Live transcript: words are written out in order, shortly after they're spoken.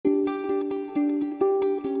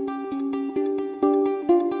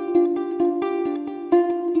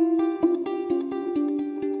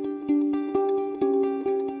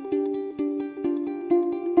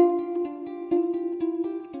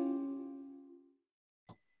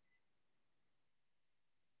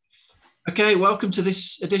Okay, welcome to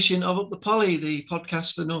this edition of Up the Poly, the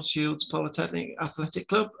podcast for North Shields Polytechnic Athletic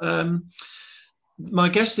Club. My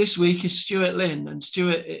guest this week is Stuart Lynn, and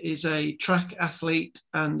Stuart is a track athlete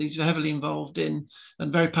and he's heavily involved in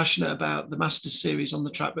and very passionate about the Masters series on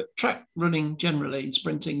the track, but track running generally and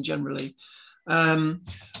sprinting generally. I'm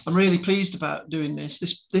really pleased about doing this.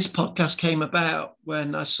 This podcast came about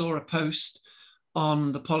when I saw a post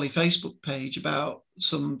on the Poly Facebook page about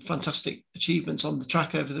some fantastic achievements on the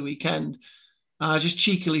track over the weekend. I just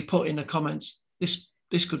cheekily put in the comments, this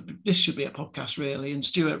should be a podcast really, and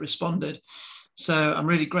Stuart responded. So I'm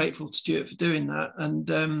really grateful to Stuart for doing that.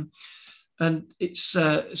 And it's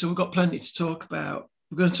so we've got plenty to talk about.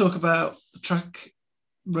 We're going to talk about the track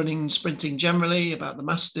running, sprinting generally, about the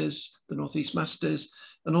Masters, the Northeast Masters,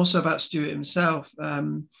 and also about Stuart himself.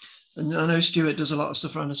 And I know Stuart does a lot of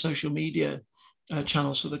stuff around the social media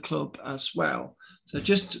channels for the club as well. So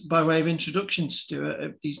just by way of introduction to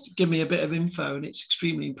Stuart, he's given me a bit of info and it's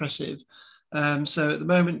extremely impressive. So at the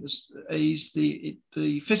moment, he's the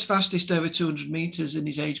fifth fastest over 200 metres in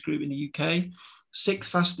his age group in the UK, sixth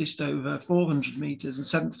fastest over 400 metres and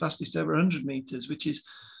seventh fastest over 100 metres, which is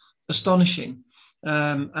astonishing.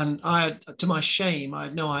 And to my shame, I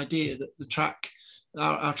had no idea that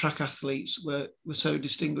our track athletes were so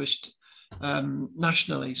distinguished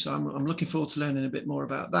nationally. So I'm looking forward to learning a bit more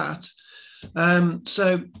about that.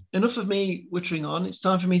 So enough of me wittering on. It's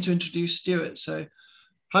time for me to introduce Stuart. So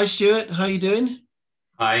hi, Stuart. How are you doing?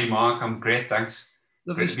 Hi, Mark. I'm great. Thanks.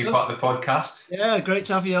 Lovely great to be part of the podcast. Yeah, great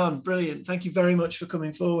to have you on. Brilliant. Thank you very much for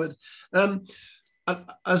coming forward.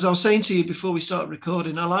 As I was saying to you before we started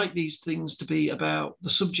recording, I like these things to be about the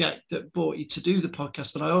subject that brought you to do the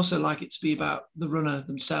podcast, but I also like it to be about the runner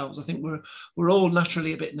themselves. I think we're all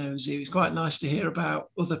naturally a bit nosy. It's quite nice to hear about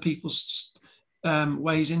other people's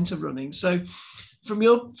ways into running. So for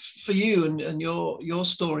you and your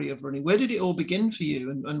story of running, where did it all begin for you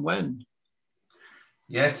and when?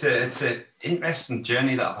 Yeah, it's an interesting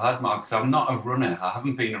journey that I've had, Mark, because I'm not a runner. I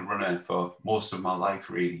haven't been a runner for most of my life,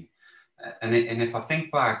 really. And if I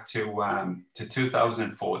think back to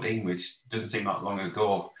 2014, which doesn't seem that long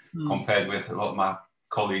ago, compared with a lot of my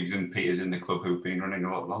colleagues and peers in the club who've been running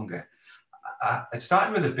a lot longer, it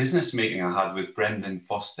started with a business meeting I had with Brendan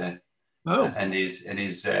Foster and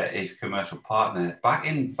his commercial partner. Back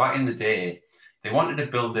in the day, they wanted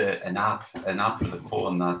to build an app for the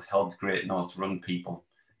phone that helped Great North Run people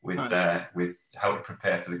with how to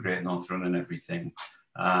prepare for the Great North Run and everything.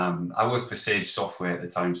 I worked for Sage Software at the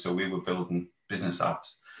time, so we were building business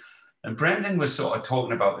apps. And Brendan was sort of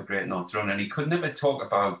talking about the Great North Run, and he could never talk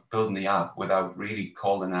about building the app without really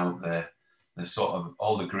calling out the sort of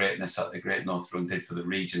all the greatness that the Great North Run did for the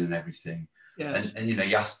region and everything. Yes. And you know,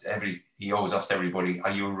 he always asked everybody,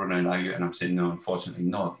 "Are you a runner? And I'm saying, no, unfortunately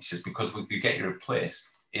not. He says, because we could get you a place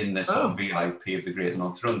in the sort of VIP of the Great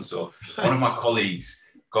North Run. So one of my colleagues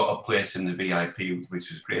got a place in the VIP,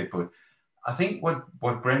 which was great. But I think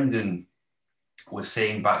what Brendan was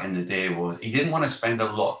saying back in the day was he didn't want to spend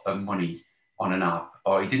a lot of money on an app,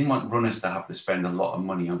 or he didn't want runners to have to spend a lot of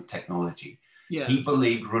money on technology. Yeah. He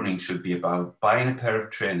believed running should be about buying a pair of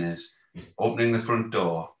trainers, opening the front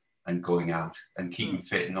door and going out and keeping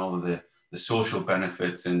fit and all of the social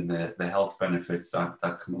benefits and the health benefits that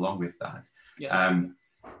come along with that. Yeah.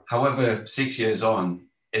 However, 6 years on,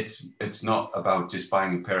 it's not about just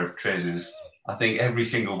buying a pair of trainers. I think every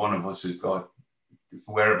single one of us has got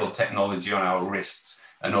wearable technology on our wrists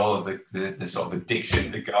and all of the sort of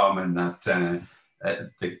addiction to Garmin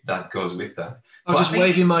that goes with that. I was just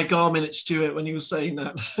waving my Garmin at Stuart when he was saying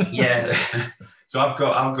that. Yeah. So I've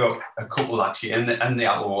got a couple actually, and the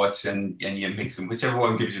Apple Watch, and you mix them, whichever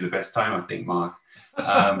one gives you the best time, I think, Mark.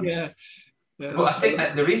 Yeah. But I think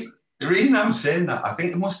that the reason I'm saying that, I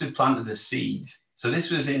think it must have planted a seed. So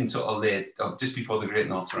this was in sort of just before the Great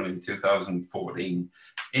North Run in 2014.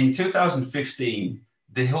 In 2015,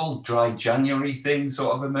 the whole dry January thing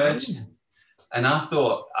sort of emerged. And I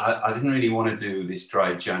thought, I didn't really want to do this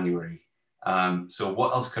dry January. So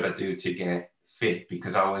what else could I do to get fit?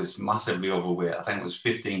 Because I was massively overweight. I think it was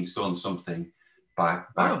 15 stone something back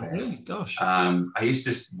then. Really? Gosh. I used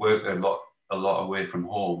to work a lot away from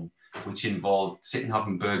home, which involved sitting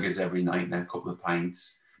having burgers every night and a couple of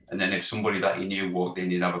pints. And then if somebody that you knew walked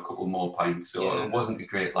in, you'd have a couple more pints. So it wasn't a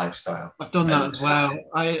great lifestyle. I've done that as well.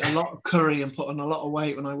 I ate a lot of curry and put on a lot of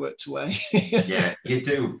weight when I worked away. Yeah, you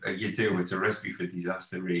do. It's a recipe for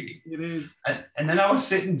disaster, really. It is. And then I was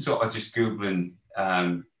sitting sort of just Googling,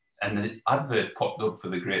 and the advert popped up for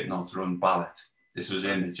the Great North Run ballot. This was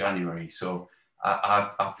in January. So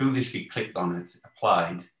I foolishly clicked on it,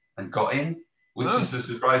 applied, and got in. Which is a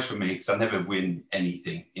surprise for me because I never win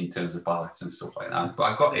anything in terms of ballots and stuff like that. But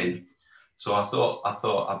I got in, So I thought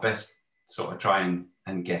I best sort of try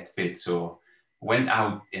and get fit. So went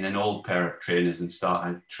out in an old pair of trainers and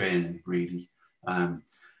started training really.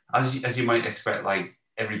 As you might expect, like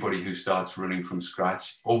everybody who starts running from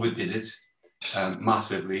scratch, overdid it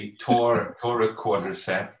massively, tore a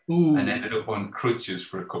quadricep, Ooh. and ended up on crutches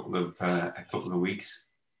for a couple of weeks.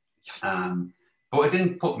 But it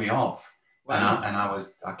didn't put me off. Wow. And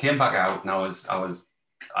I came back out, and I was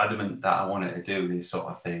adamant that I wanted to do this sort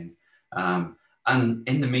of thing. And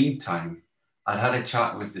in the meantime, I'd had a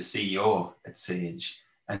chat with the CEO at Sage,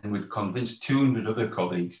 and we'd convinced 200 other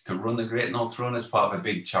colleagues to run the Great North Run as part of a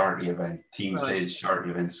big charity event, Team Sage charity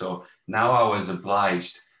event. So now I was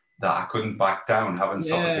obliged that I couldn't back down, having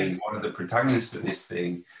sort of been one of the protagonists of this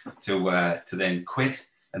thing, to then quit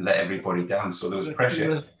and let everybody down. So there was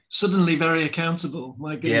pressure. Suddenly very accountable,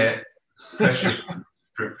 my goodness. Yeah, pressure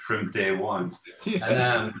from day one.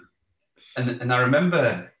 Yeah. And I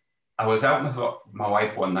remember I was out with my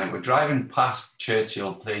wife one night. We're driving past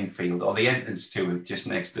Churchill playing field, or the entrance to it, just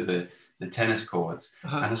next to the tennis courts.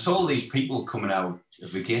 And I saw all these people coming out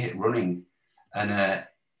of the gate running. And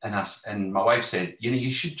my wife said, you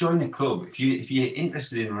should join a club. If you're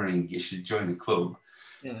interested in running, you should join a club.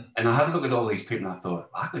 Yeah. And I had a look at all these people and I thought,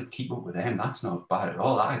 I could keep up with them. That's not bad at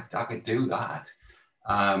all. I could do that.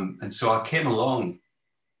 And so I came along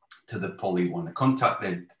to the Pulley one. I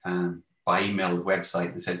contacted by email the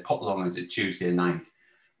website and said, pop along on a Tuesday night.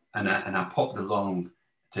 And I popped along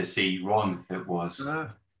to see Ron, it was.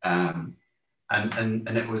 And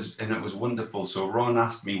it was wonderful. So Ron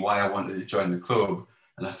asked me why I wanted to join the club.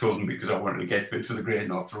 And I told him because I wanted to get fit for the Great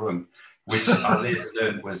North Run, which I later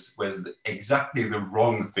learned was exactly the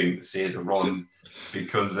wrong thing to say to Ron,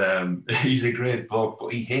 because he's a great bloke,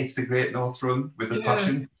 but he hates the Great North Run with a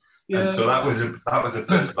passion. Yeah. And so that was a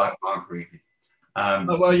first black mark, really.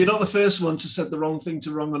 Well, you're not the first one to say the wrong thing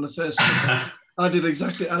to Ron on the first one. I did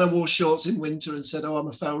exactly, and I wore shorts in winter and said, I'm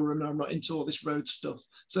a foul runner, I'm not into all this road stuff.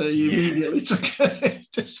 So you immediately took it,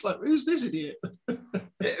 just like, who's this idiot?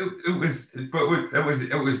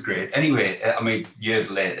 It was great. Anyway, I mean, years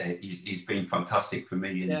later, he's been fantastic for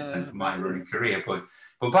me and for my running career. But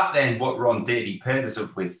back then, what Ron did, he paired us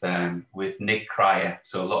up with Nick Cryer.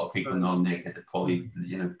 So a lot of people know Nick at the Pulley,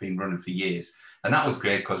 been running for years. And that was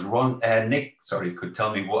great because Nick could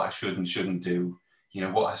tell me what I should and shouldn't do,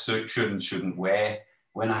 what I should and shouldn't wear,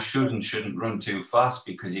 when I should and shouldn't run too fast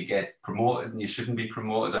because you get promoted and you shouldn't be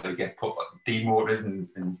promoted, or you get demoted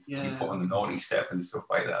and you put on the naughty step and stuff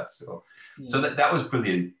like that. So that was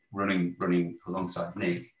brilliant running alongside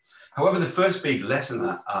Nick. However, the first big lesson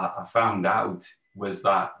that I found out was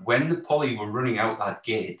that when the Pulley were running out that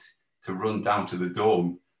gate to run down to the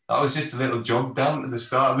Dome, that was just a little jog down at the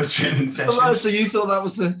start of the training session. Oh, so you thought that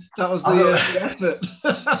was the effort?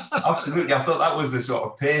 Absolutely, I thought that was the sort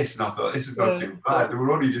of pace, and I thought this is not too bad. They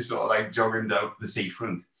were only just sort of like jogging down the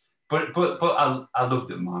seafront, but I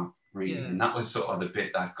loved it, Mark, really, and that was sort of the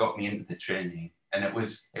bit that got me into the training. And it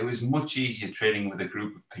was much easier training with a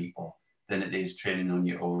group of people than it is training on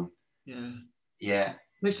your own. Yeah.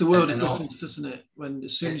 Makes the world a difference, doesn't it? When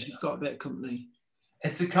as soon as you've got a bit of company.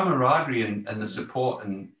 It's the camaraderie and the support.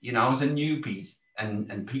 And, I was a newbie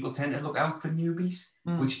and people tend to look out for newbies,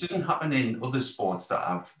 which doesn't happen in other sports that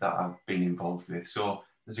I've been involved with. So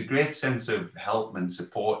there's a great sense of help and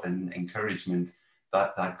support and encouragement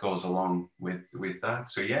that goes along with that.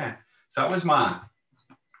 So, so that was my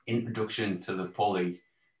introduction to the Pulley,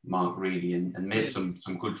 Mark, really, and made some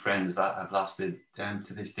good friends that have lasted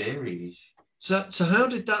to this day, really. So how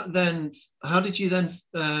did you then,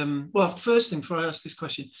 well, first thing before I ask this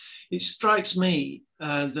question, it strikes me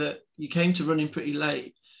that you came to running pretty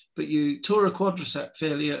late, but you tore a quadricep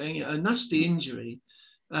fairly, a nasty injury,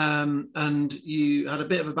 and you had a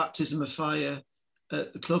bit of a baptism of fire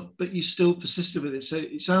at the club, but you still persisted with it. So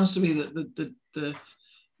it sounds to me that the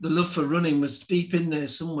love for running was deep in there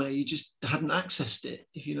somewhere. You just hadn't accessed it,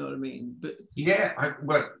 if you know what I mean. But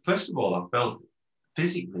well, first of all, I felt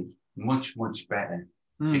physically much better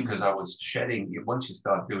because I was shedding. Once you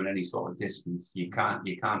start doing any sort of distance, you can't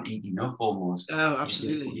eat enough almost. Oh,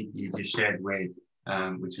 absolutely. You just shed weight,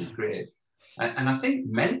 which is great. And I think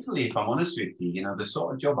mentally, if I'm honest with you, the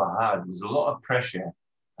sort of job I had was a lot of pressure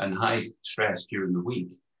and high stress during the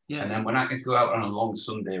week. Yeah. And then when I could go out on a long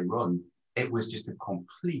Sunday run, it was just a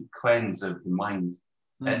complete cleanse of the mind.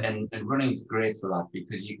 And running's great for that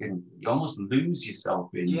because you almost lose yourself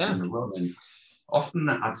in the run. And often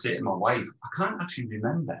I'd say to my wife, I can't actually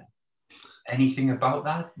remember anything about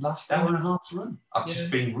that last hour and a half run. I've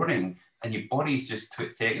just been running and your body's just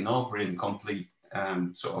taken over in complete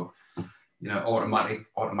sort of,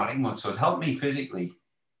 automatic mode. So it helped me physically.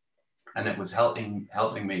 and it was helping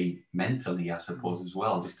me mentally, I suppose, as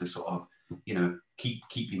well, just to sort of, you know, keep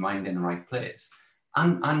your mind in the right place.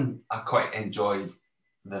 And I quite enjoy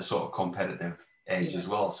the sort of competitive edge as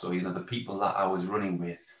well. So, you know, the people that I was running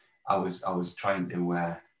with, I was trying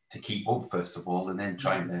to keep up first of all, and then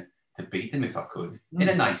trying to beat them if I could, in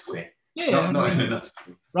a nice way. Yeah, not in a nice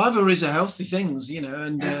way. Rivalries are healthy things, you know,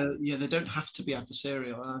 and they don't have to be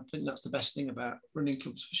adversarial. I think that's the best thing about running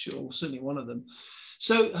clubs for sure. Certainly one of them.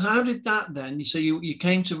 So how did that then? So you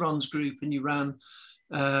came to Ron's group and you ran,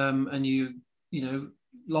 and you know,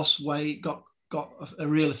 lost weight, got a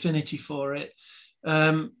real affinity for it.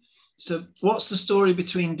 So what's the story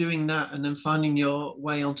between doing that and then finding your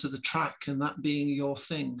way onto the track and that being your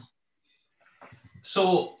thing?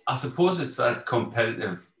 So I suppose it's that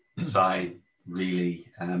competitive side, really,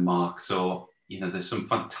 Mark. So, you know, there's some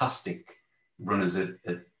fantastic runners at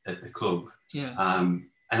the club. Yeah.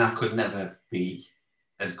 And I could never be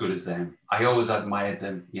as good as them. I always admired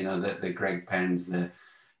them, you know, the Greg Penns,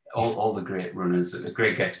 all the great runners.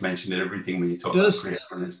 Greg gets mentioned in everything when you talk about great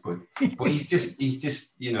runners, but he's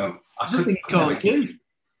just, you know, I could never keep.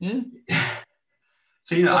 Yeah.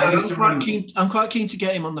 So, you know, I used to run. I'm quite keen to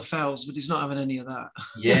get him on the fells, but he's not having any of that.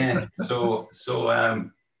 Yeah. So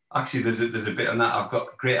actually, there's a bit on that. I've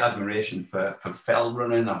got great admiration for fell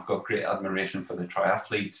running. I've got great admiration for the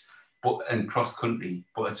triathletes, and cross country.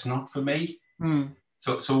 But it's not for me.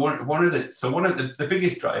 So one of the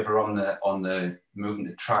biggest driver on the moving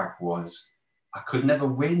the track was I could never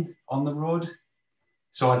win on the road.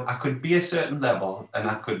 So I could be a certain level and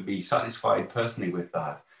I could be satisfied personally with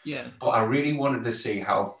that. Yeah. But I really wanted to see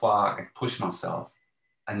how far I could push myself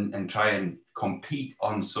and try and compete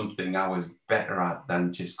on something I was better at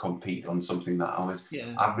than just compete on something that I was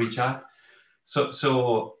average at.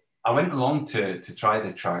 So I went along to try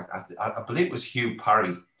the track. I believe it was Hugh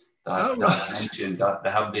Parry that I mentioned that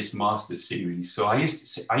they have this Masters series. So I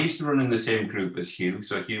used to run in the same group as Hugh.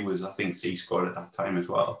 So Hugh was, I think, C squad at that time as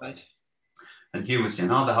well. Right. And Hugh was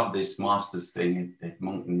saying, oh, they have this Masters thing at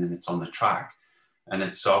Moncton and it's on the track.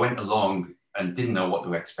 And so I went along and didn't know what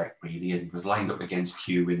to expect really, and was lined up against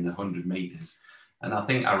Hugh in the 100 meters. And I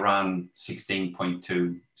think I ran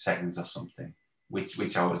 16.2 seconds or something, which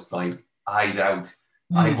I was like eyes out,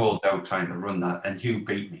 eyeballs out trying to run that. And Hugh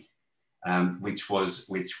beat me. Which was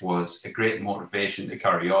a great motivation to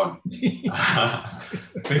carry on,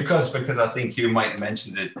 because I think you might have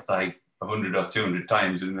mentioned it like 100 or 200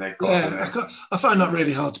 times in their course. I find that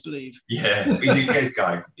really hard to believe. Yeah, he's a great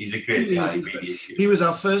guy. He's a great guy. Really. He was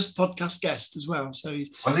our first podcast guest as well. So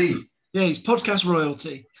was he? Yeah, he's podcast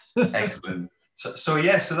royalty. Excellent. So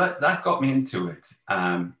that got me into it.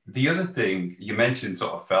 The other thing you mentioned,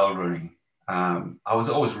 sort of fell running. I was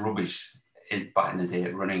always rubbish back in the day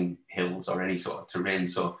at running hills or any sort of terrain.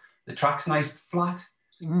 So the track's nice flat.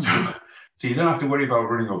 So you don't have to worry about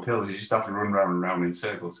running up hills. You just have to run round and round in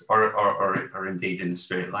circles or indeed in a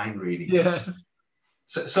straight line, really. Yeah.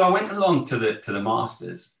 So I went along to the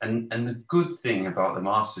Masters, and the good thing about the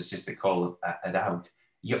Masters, just to call it out,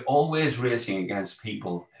 you're always racing against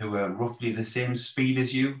people who are roughly the same speed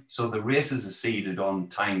as you. So the races are seeded on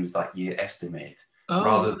times that you estimate,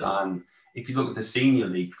 rather than, if you look at the senior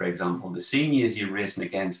league, for example, the seniors, you're racing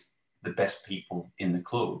against the best people in the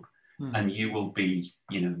club, and you will be,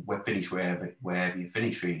 you know, finish wherever you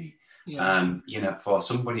finish, really. Yeah. You know, for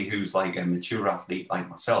somebody who's like a mature athlete like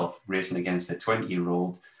myself, racing against a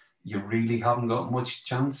 20-year-old, you really haven't got much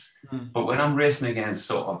chance. But when I'm racing against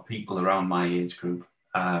sort of people around my age group,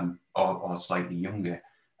 or slightly younger,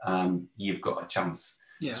 you've got a chance.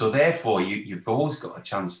 Yeah. So therefore, you've always got a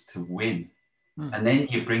chance to win. And then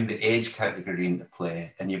you bring the age category into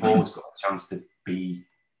play, and you've always got a chance to be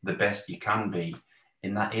the best you can be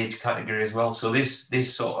in that age category as well. So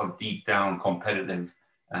this sort of deep down competitive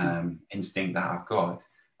instinct that I've got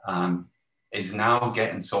is now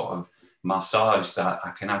getting sort of massaged that I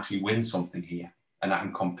can actually win something here, and I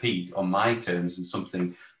can compete on my terms and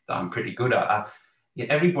something that I'm pretty good at.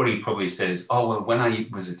 Everybody probably says, oh, well, when I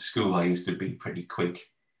was at school, I used to be pretty quick.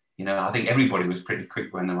 You know, I think everybody was pretty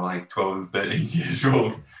quick when they were like 12 and 13 years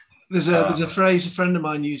old. There's a phrase a friend of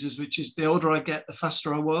mine uses, which is, the older I get, the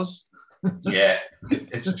faster I was. Yeah,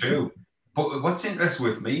 it's true. But what's interesting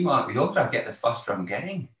with me, Mark, the older I get, the faster I'm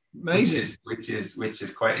getting. Amazing. Which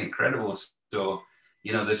is quite incredible. So,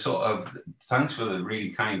 you know, the sort of, thanks for the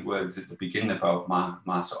really kind words at the beginning about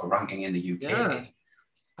my sort of ranking in the UK. Yeah.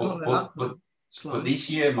 But this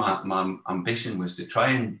year, my ambition was to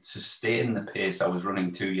try and sustain the pace I was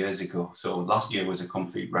running 2 years ago. So last year was a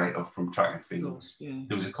complete write-off from track and field. Yeah.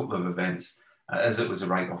 There was a couple of events. as it was a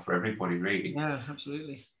write-off for everybody, really. Yeah,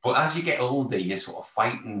 absolutely. But as you get older, you're sort of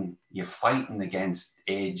fighting against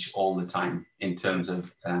age all the time in terms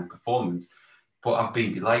of performance. But I've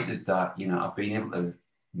been delighted that, I've been able to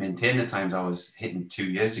maintain the times I was hitting 2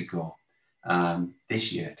 years ago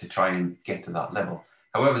this year to try and get to that level.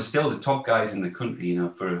 However, still the top guys in the country,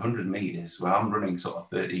 for 100 meters, where I'm running sort of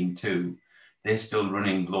 13.2, they're still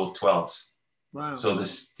running low 12s. Wow. So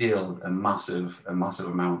there's still a massive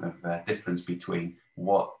amount of difference between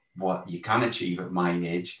what you can achieve at my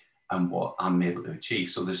age and what I'm able to achieve.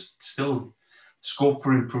 So there's still scope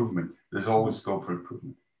for improvement. There's always scope for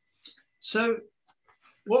improvement. So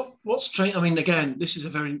what's training? I mean, again, this is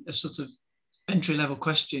a sort of entry-level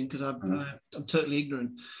question because I'm totally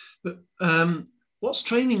ignorant. But what's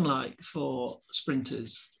training like for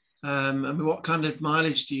sprinters? I mean, what kind of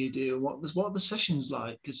mileage do you do? What are the sessions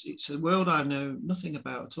like? Because it's a world I know nothing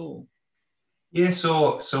about at all. Yeah,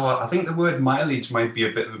 so I think the word mileage might be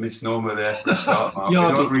a bit of a misnomer there for a start, Mark. We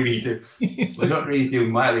don't really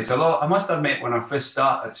do mileage. Although I must admit, when I first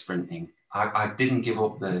started sprinting, I didn't give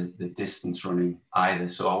up the distance running either.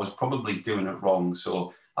 So I was probably doing it wrong.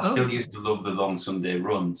 So I still used to love the long Sunday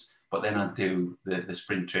runs, but then I'd do the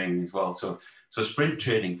sprint training as well. So sprint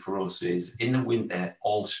training for us is in the winter,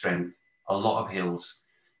 all strength, a lot of hills.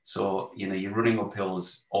 So, you're running up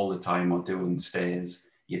hills all the time or doing stairs.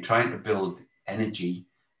 You're trying to build energy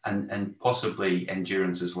and possibly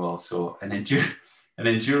endurance as well. So an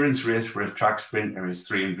endurance race for a track sprinter is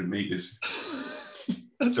 300 meters.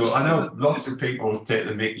 So I know lots of people take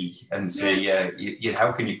the mickey and say,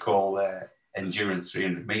 how can you call endurance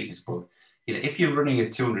 300 meters? But if you're running a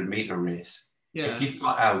 200 meter race, if you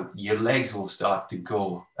flat out, your legs will start to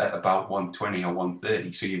go at about 120 or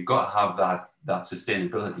 130. So you've got to have that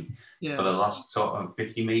sustainability for the last sort of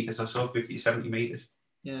 50 meters or so, 50, 70 meters.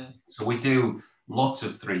 Yeah. So we do lots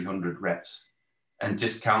of 300 reps and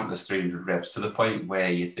just countless 300 reps to the point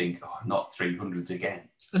where you think, oh, not 300s again.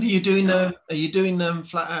 And are you doing them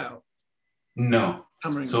flat out? No.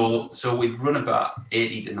 Hammering so we run about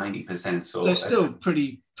 80 to 90%. So they're still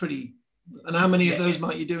pretty. And how many of those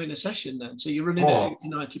might you do in a session then? So you're running at 80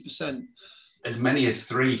 to 90%. As many as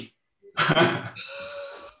 3.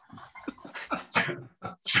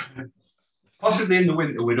 Possibly in the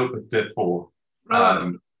winter we're up at 4.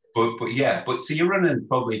 Right. But so you're running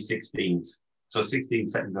probably 16s, so 16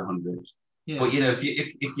 seconds 100. Yeah. But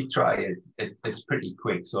if you try it, it's pretty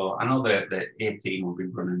quick. So I know that the 18 will be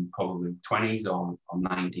running probably 20s or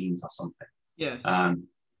 19s or something. Yeah.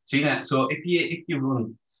 So if you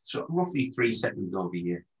run roughly 3 seconds over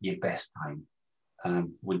your best time,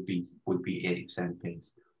 would be 80%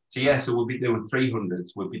 pace. So we'll be doing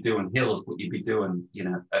 300s, we'll be doing hills, but you'll be doing,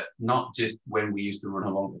 not just when we used to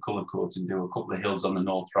run along the colour codes and do a couple of hills on the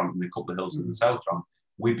North Ramp and a couple of hills on the South Ramp.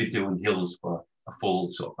 We'd be doing hills for a full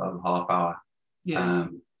sort of half hour. Yeah.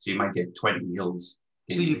 So you might get 20 hills.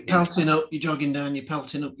 So you're pelting up, you're jogging down, you're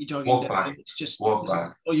pelting up, you're jogging down. Back. It's just walk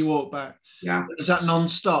back. Or you walk back. Yeah. Is that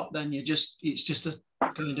non-stop then? It's just a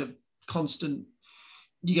kind of constant,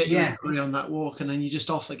 you get your recovery on that walk and then you're just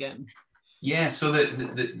off again. Yeah, so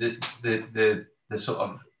the sort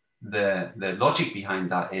of the logic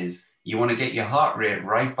behind that is you want to get your heart rate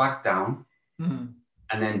right back down and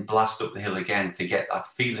then blast up the hill again to get that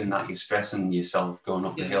feeling that you're stressing yourself going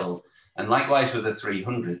up the hill. And likewise with the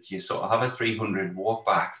 300, you sort of have a 300 walk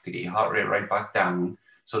back to get your heart rate right back down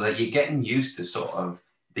so that you're getting used to sort of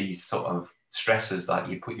these sort of stresses that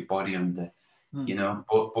you put your body under,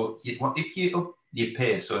 But if you up your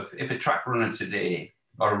pace, so if a track runner today,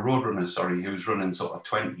 or a road runner, who's running sort of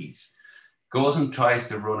 20s, goes and tries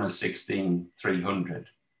to run a 16 300,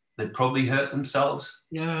 they'd probably hurt themselves.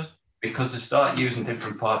 Yeah. Because they start using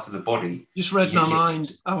different parts of the body. Just read my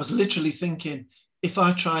mind. I was literally thinking, if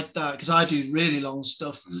I tried that, because I do really long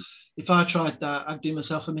stuff, if I tried that, I'd do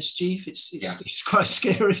myself a mischief. It's quite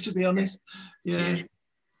scary, to be honest. Yeah.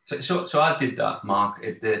 So I did that, Mark,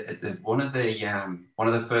 at the one of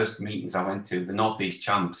the first meetings I went to, the Northeast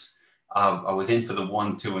Champs. I was in for the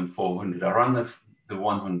 1, 2, and 400. I ran the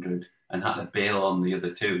 100 and had to bail on the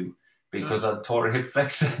other 2 because I tore a hip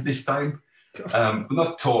flexor this time.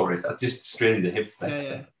 Not tore it, I just strained the hip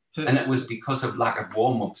flexor. Yeah. And it was because of lack of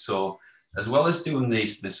warm-up. So as well as doing the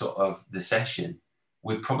session,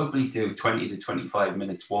 we probably do 20 to 25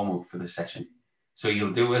 minutes warm-up for the session. So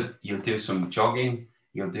you'll do some jogging,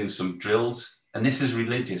 you'll do some drills. And this is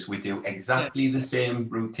religious. We do exactly the same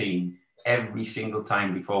routine every single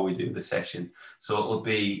time before we do the session. So it'll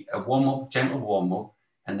be a warm-up, gentle warm-up,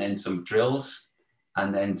 and then some drills,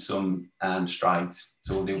 and then some strides.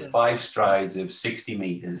 So we'll do 5 strides of 60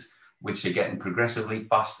 meters, which are getting progressively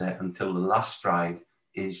faster until the last stride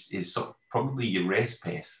is probably your race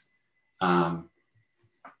pace.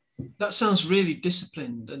 That sounds really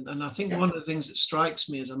disciplined. And I think Yeah. one of the things that strikes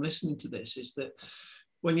me as I'm listening to this is that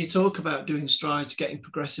when you talk about doing strides, getting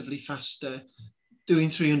progressively faster, doing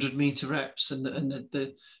 300-meter reps, and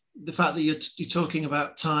the fact that you're talking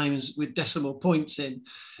about times with decimal points in,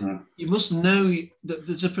 you must know that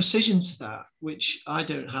there's a precision to that, which I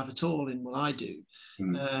don't have at all in what I do.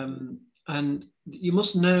 And you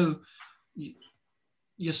must know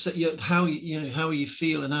how you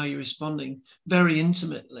feel and how you're responding very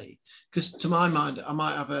intimately. Because to my mind, I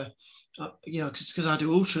might have because I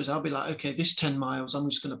do ultras, I'll be like, okay, this 10 miles, I'm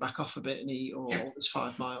just going to back off a bit and eat, or this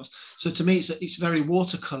 5 miles. So to me, it's very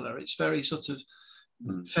watercolor. It's very sort of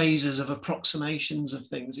phases of approximations of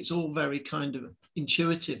things. It's all very kind of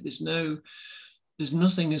intuitive. There's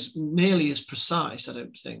nothing as nearly as precise, I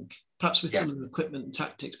don't think. Perhaps with some of the equipment and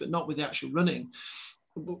tactics, but not with the actual running.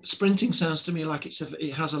 Sprinting sounds to me like it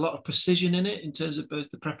has a lot of precision in it in terms of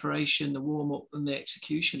both the preparation, the warm-up, and the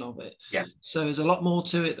execution of it. So there's a lot more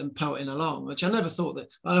to it than pelting along, which I always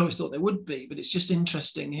thought there would be, but it's just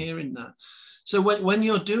interesting hearing that. So when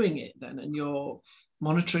you're doing it then and you're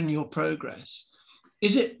monitoring your progress,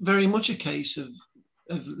 is it very much a case of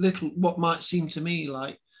little, what might seem to me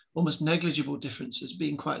like almost negligible differences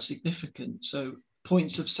being quite significant? So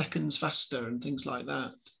points of seconds faster and things like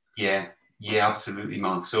that. Yeah, absolutely,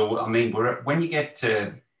 Mark. So, I mean, when you get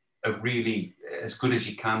to a really as good as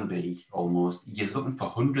you can be, almost, you're looking for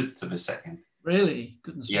hundredths of a second. Really?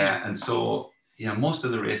 Goodness me. And so, most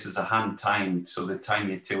of the races are hand timed, so they time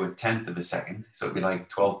you to a tenth of a second. So it'd be like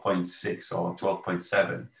 12.6 or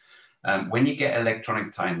 12.7. When you get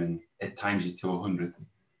electronic timing, it times you to 100th.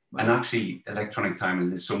 Wow. And actually, electronic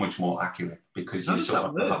timing is so much more accurate because you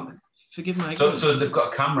sort of... Forgive my so they've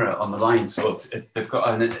got a camera on the line, so they've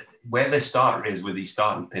got where the starter is with the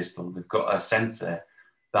starting pistol, they've got a sensor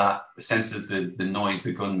that senses the noise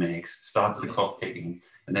the gun makes, starts the clock ticking,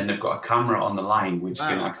 and then they've got a camera on the line which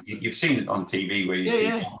can actually, you've seen it on TV where you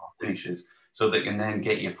see finishes, so they can then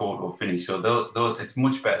get your photo finish. So though it's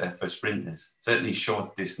much better for sprinters, certainly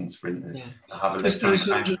short distance sprinters, to have electronic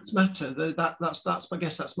timing. Matter. That's I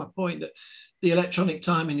guess that's my point, that the electronic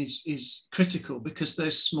timing is critical because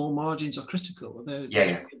those small margins are critical. They're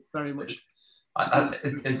very much.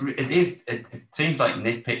 It seems like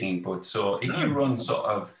nitpicking, but so if you run sort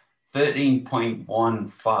of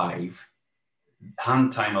 13.15,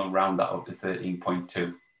 hand time will round that up to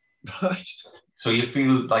 13.2. Right. So you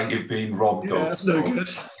feel like you've been robbed of. That's no good.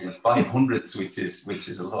 500ths, which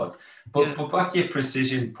is a lot. But back to your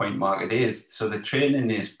precision point, Mark, it is. So the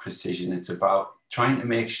training is precision. It's about trying to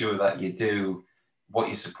make sure that you do what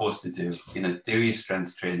you're supposed to do. Do your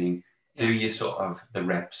strength training, do your sort of the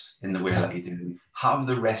reps in the way that you do. Have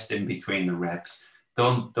the rest in between the reps.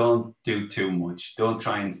 Don't do too much. Don't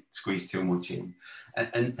try and squeeze too much in.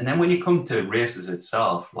 And then when you come to races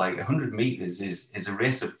itself, like 100 meters is a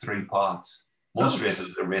race of 3 parts. Most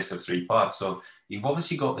races are a race of 3 parts. So you've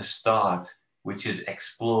obviously got the start, which is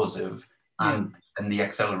explosive, and the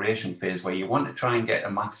acceleration phase where you want to try and get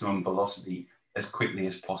a maximum velocity as quickly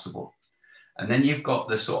as possible. And then you've got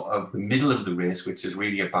the sort of the middle of the race, which is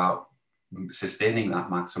really about sustaining that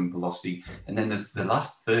maximum velocity. And then the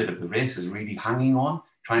last third of the race is really hanging on,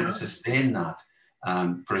 trying to sustain that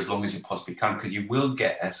for as long as you possibly can, because you will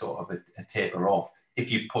get a sort of a taper off if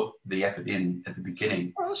you put the effort in at the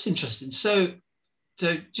beginning. Well, that's interesting. So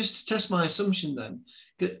just to test my assumption then,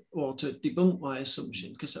 or to debunk my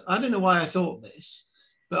assumption, because I don't know why I thought this,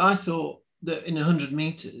 but I thought that in 100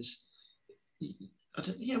 meters,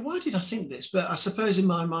 why did I think this? But I suppose in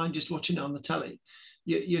my mind, just watching it on the telly,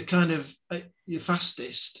 you're kind of your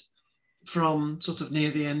fastest from sort of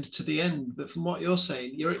near the end to the end. But from what you're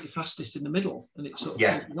saying, you're at your fastest in the middle, and it's sort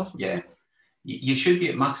of off a bit. You should be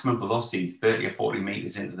at maximum velocity 30 or 40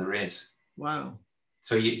 meters into the race. Wow.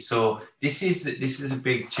 So this is a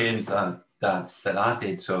big change that I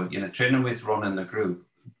did. So training with Ron and the group,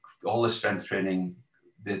 all the strength training,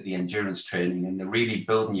 the endurance training, and the really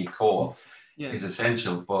building your core is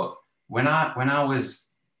essential. But when I was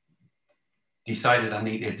decided I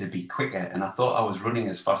needed to be quicker, and I thought I was running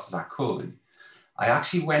as fast as I could, I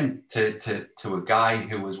actually went to a guy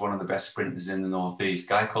who was one of the best sprinters in the Northeast, a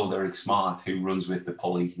guy called Eric Smart, who runs with the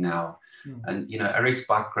Poly now. And Eric's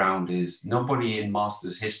background is nobody in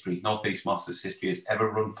Masters history, Northeast Masters history, has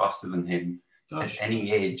ever run faster than him at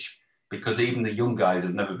any age, because even the young guys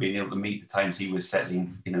have never been able to meet the times he was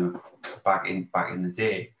setting, back in the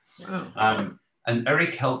day. Wow. And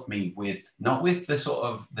Eric helped me not with the sort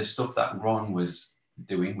of the stuff that Ron was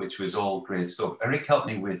doing, which was all great stuff. Eric helped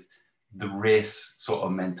me with the race sort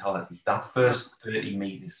of mentality, that first 30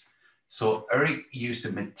 meters. So Eric used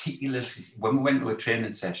to meticulously, when we went to a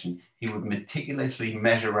training session, he would meticulously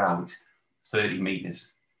measure out 30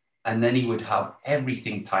 meters. And then he would have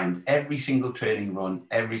everything timed, every single training run,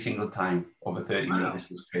 every single time over 30 meters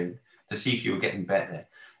was trained to see if you were getting better.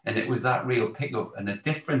 And it was that real pickup. And the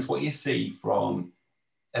difference, what you see from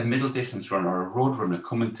a middle distance runner or a road runner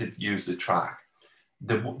coming to use the track,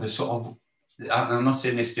 the sort of, I'm not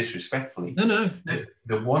saying this disrespectfully. No.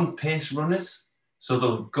 The one pace runners, so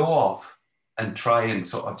they'll go off and try and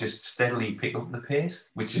sort of just steadily pick up the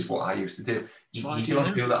pace, which is what I used to do. You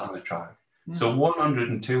don't do that on the track. Mm. So 100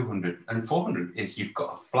 and 200 and 400 is you've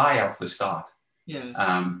got to fly off the start.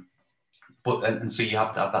 Yeah. And so you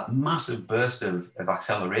have to have that massive burst of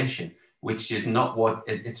acceleration, which is not what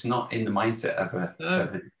it's not in the mindset of a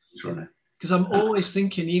distance runner. Because I'm always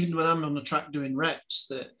thinking, even when I'm on the track doing reps,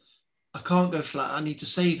 that I can't go flat. I need to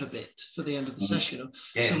save a bit for the end of the session.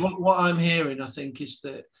 Yeah. So what I'm hearing, I think, is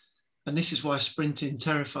that, and this is why sprinting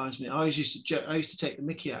terrifies me. I used to take the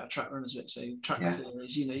mickey out of track runners, say track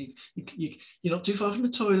theories. You know, you're not too far from the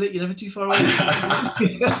toilet. You're never too far away.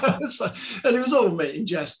 And it was all made in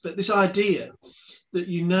jest. But this idea that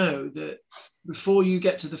you know that before you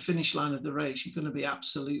get to the finish line of the race, you're going to be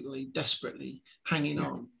absolutely desperately hanging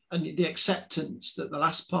on. And the acceptance that the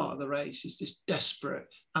last part of the race is this desperate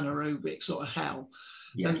anaerobic sort of hell.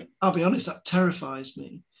 Yeah. And I'll be honest, that terrifies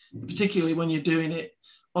me, particularly when you're doing it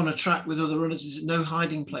on a track with other runners. There's no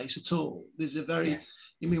hiding place at all. There's a very,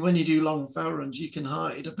 I mean, when you do long fell runs, you can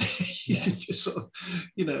hide a bit. You can just sort of,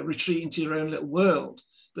 you know, retreat into your own little world.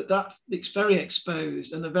 But it's very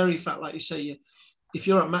exposed. And the very fact, like you say, if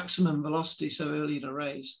you're at maximum velocity so early in a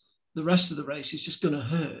race, the rest of the race is just going to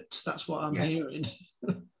hurt. That's what I'm hearing.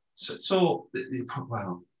 So,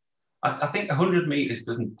 well, I think 100 meters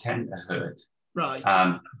doesn't tend to hurt. Right.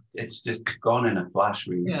 It's just gone in a flash,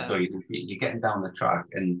 really. Yeah. So you're getting down the track,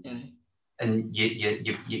 and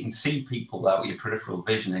you can see people out with your peripheral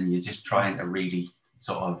vision, and you're just trying to really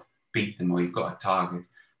sort of beat them, or you've got a target.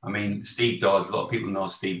 I mean, Steve Dodds. A lot of people know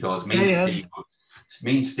Steve Dodds. Me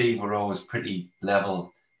and Steve were always pretty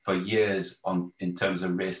level for years in terms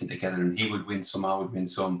of racing together, and he would win some, I would win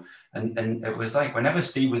some. And it was like whenever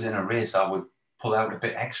Steve was in a race, I would pull out a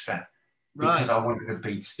bit extra because I wanted to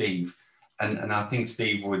beat Steve. And I think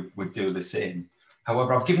Steve would do the same.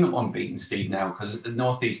 However, I've given up on beating Steve now because at the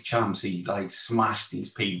Northeast Champs, he like smashed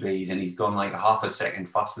these PBs and he's gone like half a second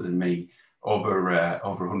faster than me over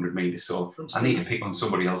 100 meters. So I need to pick on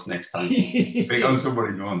somebody else next time. Pick on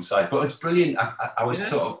somebody on my own side. But it's brilliant. I was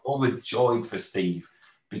sort of overjoyed for Steve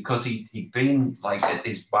because he'd been like at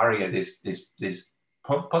this barrier, this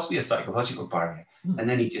possibly a psychological barrier, and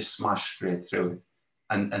then he just smashed straight through it,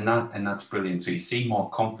 and that's brilliant. So you see more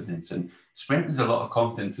confidence, and sprinting's a lot of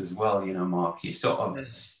confidence as well. You know, Mark, you sort of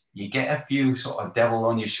you get a few sort of devil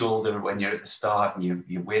on your shoulder when you're at the start, and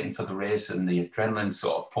you're waiting for the race, and the adrenaline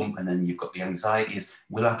sort of pumping, and you've got the anxieties.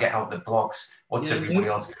 Will I get out the blocks? What's everybody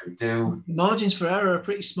else going to do? Margins for error are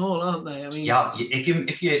pretty small, aren't they? I mean,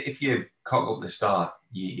 if you cock up the start,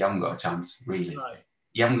 you haven't got a chance, really. Right.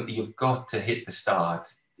 You've got to hit the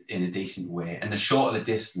start in a decent way, and the shorter the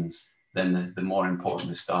distance, then the more important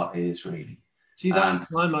the start is, really. See that in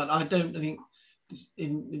my mind, I don't think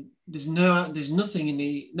there's nothing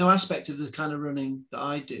in no aspect of the kind of running that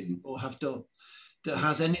I do or have done that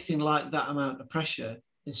has anything like that amount of pressure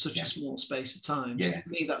in such a small space of time. So to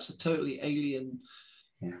me, that's a totally alien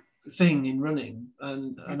thing in running,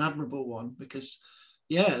 and an admirable one, because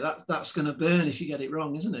that's going to burn if you get it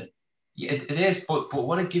wrong, isn't it? Yeah, it is, but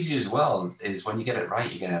what it gives you as well is when you get it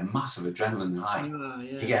right, you get a massive adrenaline high.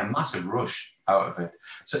 You get a massive rush out of it.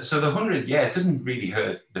 So the 100, it doesn't really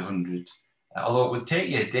hurt the 100, although it would take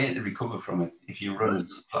you a day to recover from it if you run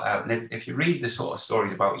flat out. And if you read the sort of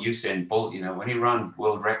stories about Usain Bolt, you know, when he ran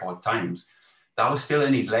world record times, that was still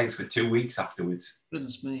in his legs for 2 weeks afterwards.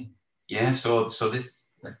 Goodness me. Yeah, so this...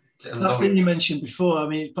 That thing you mentioned before, I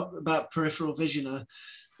mean, about peripheral vision,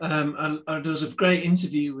 there was a great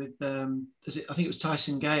interview with, I think it was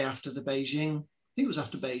Tyson Gay after the Beijing. I think it was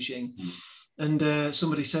after Beijing. And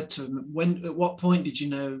somebody said to him, at what point did you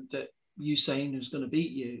know that Usain was going to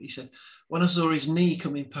beat you? He said, when I saw his knee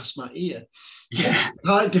coming past my ear. Yeah.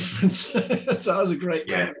 Quite different. That was a great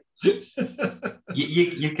comment.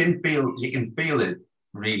 you can feel it,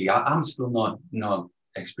 really. I'm still not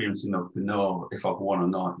experienced enough to know if I've won or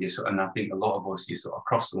not. And I think a lot of us, you sort of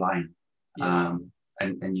cross the line.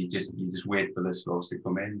 And you just wait for the slows to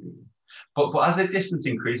come in. But as the distance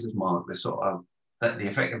increases, Mark, the sort of the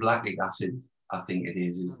effect of lactic acid, I think it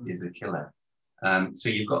is a killer. So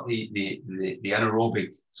you've got the anaerobic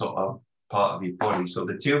sort of part of your body. So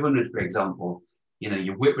the 200, for example,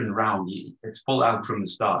 you're whipping around. It's full out from the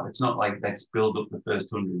start. It's not like let's build up the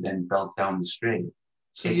first 100, then belt down the straight.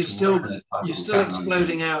 So you're still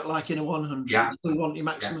exploding out like in a 100. Yeah. You still want your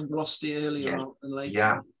maximum velocity earlier rather than later.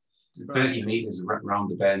 Yeah. 30 meters around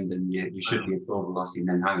the bend, and you should be at full velocity and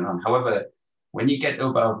then hanging on. However, when you get to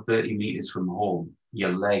about 30 meters from home,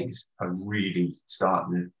 your legs are really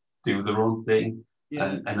starting to do their own thing.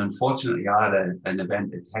 Yeah. And unfortunately, I had an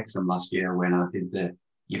event at Hexham last year when I did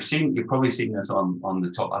you've probably seen this on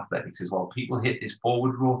the Top Athletics as well. People hit this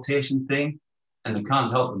forward rotation thing, and they can't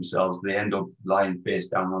help themselves. They end up lying face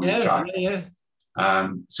down on the track.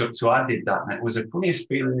 So I did that, and it was the funniest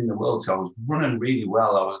feeling in the world. So I was running really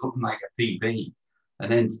well. I was looking like a PB, and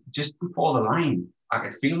then just before the line, I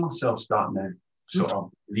could feel myself starting to sort of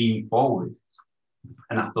lean forward,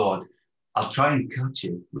 and I thought, I'll try and catch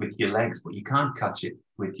it with your legs, but you can't catch it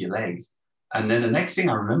with your legs. And then the next thing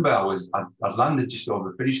I remember, I landed just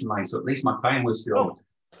over the finishing line, so at least my time was still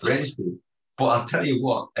registered. But I'll tell you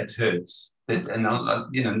what, it hurts. And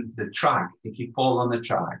the track, if you fall on the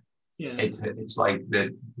track, it's like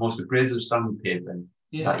the most abrasive sandpaper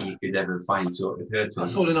that you could ever find. So it hurts. It's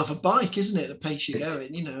like falling off a bike, isn't it? The pace you're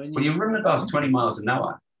going, And well, you're running about 20 miles an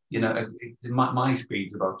hour. My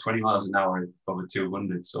speed's about 20 miles an hour over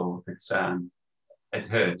 200. So it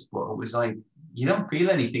hurts. But it was like, you don't feel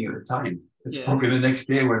anything at the time. It's probably the next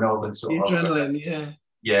day when all this sort of adrenaline,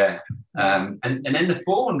 and then the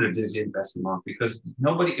 400 is interesting, Mark, because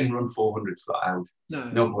nobody can run 400 flat out. No.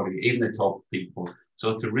 Nobody, even the top people. So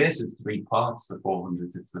it's a race of 3 parts, the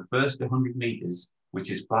 400. It's the first 100 meters, which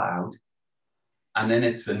is flat out. And then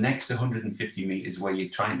it's the next 150 meters where you're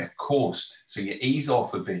trying to coast. So you ease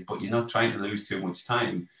off a bit, but you're not trying to lose too much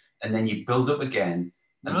time. And then you build up again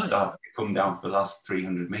and start to come down for the last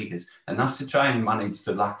 300 meters. And that's to try and manage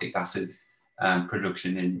the lactic acid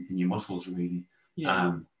production in your muscles, really.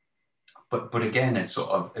 Yeah. But again, it's sort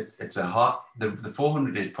of, it's a hard, the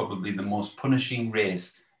 400 is probably the most punishing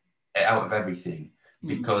race out of everything,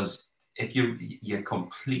 because if you're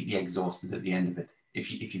completely exhausted at the end of it,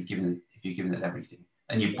 if you've given it everything,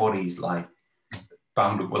 and your body's like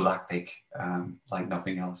bound up with lactic like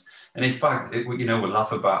nothing else. And in fact, we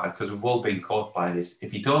laugh about it because we've all been caught by this.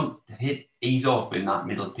 If you don't ease off in that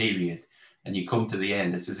middle period and you come to the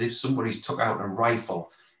end, it's as if somebody's took out a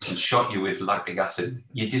rifle and shot you with lactic acid.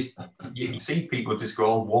 You can see people just go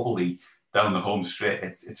all wobbly down the home straight.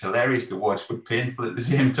 It's hilarious to watch, but painful at the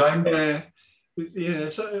same time. Yeah,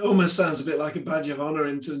 so it almost sounds a bit like a badge of honor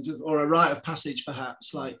in terms of, or a rite of passage,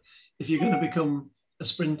 perhaps. Like if you're going to become a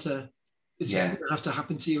sprinter, it's just going to have to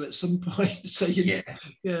happen to you at some point. So you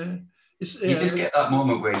just get that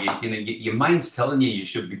moment where your mind's telling you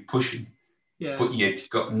should be pushing, but you've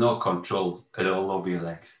got no control at all over your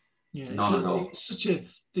legs. None at all. It's such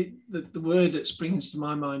the word that springs to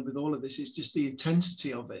my mind with all of this is just the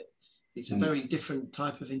intensity of it. It's a very different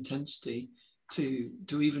type of intensity to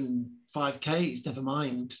even 5Ks, never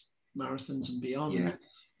mind marathons and beyond.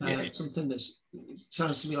 Something it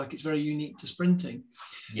sounds to me like it's very unique to sprinting.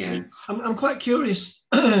 I'm quite curious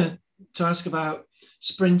to ask about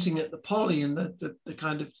sprinting at the Poly and the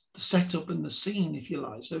kind of the setup and the scene, if you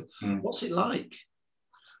like. So what's it like?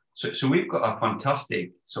 So we've got a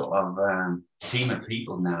fantastic sort of team of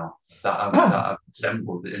people now that have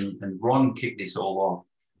assembled, and Ron kicked this all off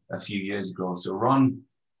a few years ago. So Ron,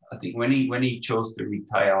 I think when he chose to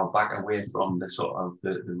retire or back away from the sort of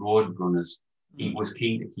the road runners, he was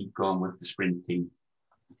keen to keep going with the sprint team.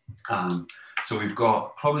 So we've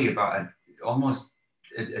got probably about almost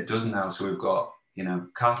a dozen now. So we've got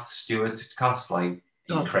Kath Stewart. Kath's like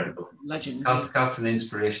incredible, legend. Kath's an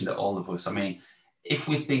inspiration to all of us. I mean, if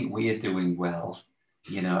we think we are doing well,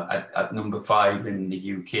 at number 5 in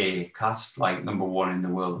the UK, Kath's like number 1 in the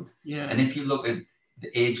world. Yeah. And if you look at the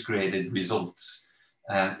age graded results,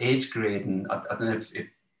 age grading, I don't know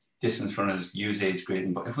if distance runners use age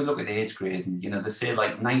grading, but if we look at age grading, they say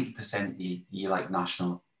like 90% you're like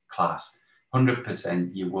national class,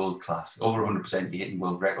 100% you're world class, over 100% you're hitting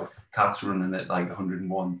world record. Kath's running at like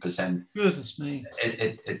 101%. Goodness me.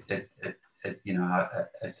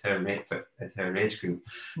 At her age group.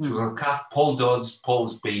 So we've got Kath, Paul Dodds.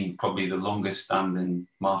 Paul's been probably the longest standing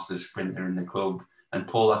masters sprinter in the club, and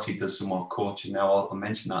Paul actually does some more coaching now. I'll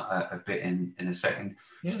mention that a bit in a second.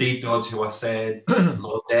 Steve Dodds, who I said,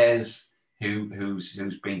 Lourdes,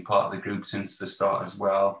 who's been part of the group since the start as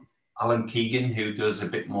well. Alan Keegan, who does a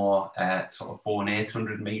bit more sort of 400 and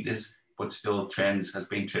 800 meters, but still has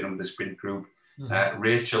been training with the sprint group.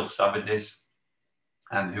 Rachel Savadis,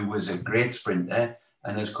 who was a great sprinter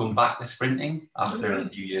and has come back to sprinting after a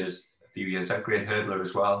few years, a great hurdler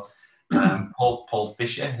as well. Paul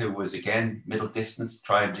Fisher, who was again middle distance,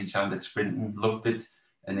 tried his hand at sprinting, loved it,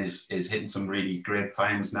 and is hitting some really great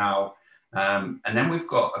times now. And then we've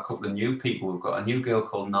got a couple of new people. We've got a new girl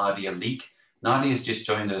called Nadia Leek. Nadia has just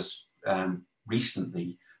joined us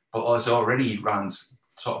recently, but has already ran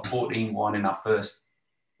sort of 14:1 in our first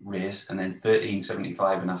race and then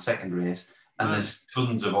 13:75 in our second race. And there's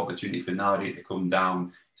tons of opportunity for Nadia to come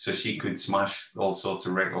down so she could smash all sorts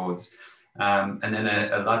of records. And then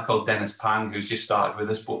a lad called Dennis Pang, who's just started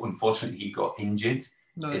with us, but unfortunately he got injured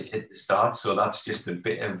at the start. So that's just a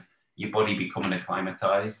bit of your body becoming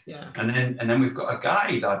acclimatized. Yeah. And then we've got a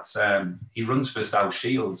guy that he runs for South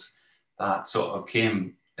Shields that sort of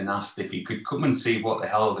came and asked if he could come and see what the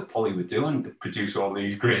hell the Poly were doing to produce all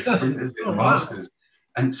these great sprinters in the Masters.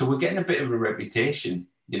 And so we're getting a bit of a reputation,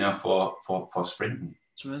 you know, for sprinting.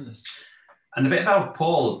 Tremendous. And a bit about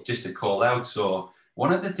Paul, just to call out. So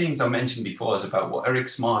one of the things I mentioned before is about what Eric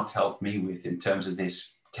Smart helped me with in terms of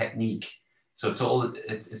this technique. So it's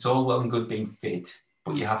all well and good being fit,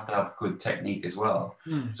 but you have to have good technique as well.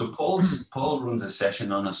 So Paul runs a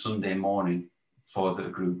session on a Sunday morning for the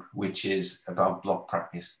group, which is about block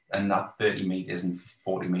practice, and that 30 meters and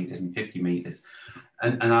 40 meters and 50 meters.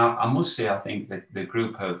 And I must say, I think that the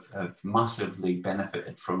group have massively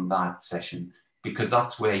benefited from that session, because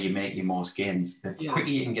that's where you make your most gains. The quicker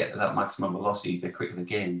you can get to that maximum velocity, the quicker the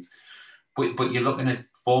gains. But you're looking at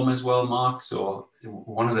form as well, Mark. So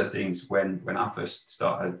one of the things when I first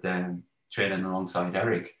started training alongside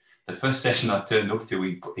Eric, the first session I turned up to,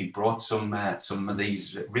 he brought some of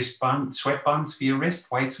these sweatbands for your wrist,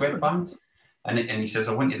 white sweatbands. And he says,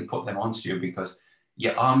 I want you to put them on, Stu, because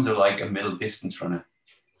your arms are like a middle distance runner.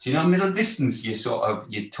 So, you know, middle distance,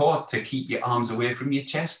 you're taught to keep your arms away from your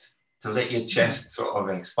chest, to let your chest sort of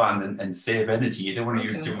expand and save energy. You don't want to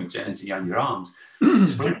use too much energy on your arms.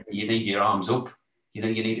 Sprinting, you need your arms up. You know,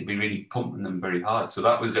 you need to be really pumping them very hard. So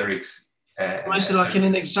that was Eric's. Actually, like in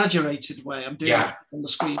an exaggerated way. I'm doing it on the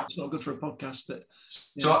screen. It's not good for a podcast, but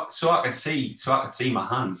so I could see my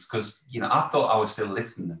hands, because you know I thought I was still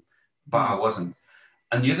lifting them, but I wasn't.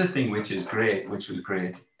 And the other thing which was great,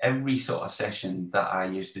 every sort of session that I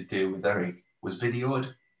used to do with Eric was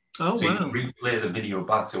videoed. Oh, so you can replay the video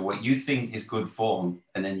back. So what you think is good form,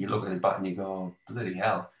 and then you look at it back and you go, oh, bloody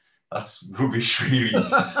hell, that's rubbish, really.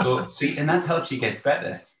 So see, and that helps you get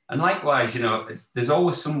better. And likewise, you know, there's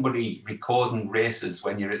always somebody recording races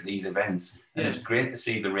when you're at these events. And it's great to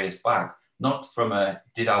see the race back, not from a,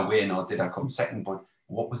 did I win or did I come second, but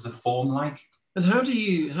what was the form like? And how do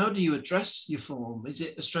you address your form? Is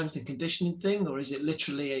it a strength and conditioning thing, or is it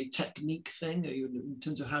literally a technique thing, in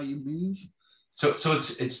terms of how you move? So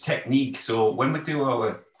it's technique. So when we do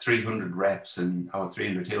our 300 reps and our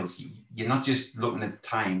 300 hills, you're not just looking at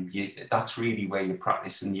time. That's really where you're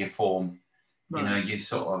practicing your form. Right. You know, you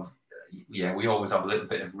sort of, we always have a little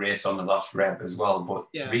bit of race on the last rep as well. But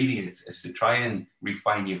really, it's to try and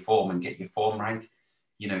refine your form and get your form right.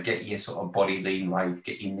 You know, get your sort of body lean right,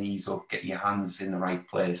 get your knees up, get your hands in the right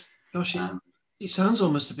place. Gosh, it sounds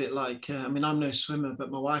almost a bit like, I mean, I'm no swimmer,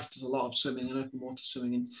 but my wife does a lot of swimming and open water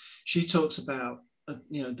swimming. And she talks about,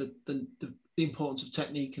 you know, the importance of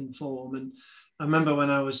technique and form. And I remember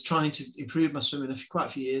when I was trying to improve my swimming quite a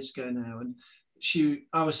few years ago now, and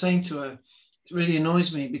I was saying to her, it really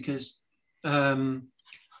annoys me because when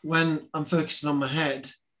I'm focusing on my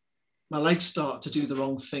head, my legs start to do the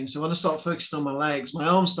wrong thing. So when I start focusing on my legs, my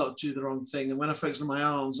arms start to do the wrong thing. And when I focus on my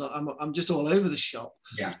arms, I'm just all over the shop.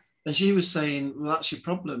 Yeah. And she was saying, well, that's your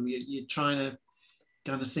problem. You're trying to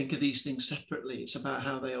kind of think of these things separately. It's about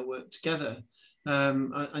how they all work together.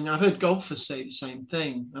 And I've heard golfers say the same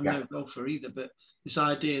thing. I'm no golfer either, but this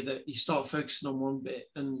idea that you start focusing on one bit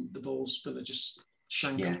and the ball's going to just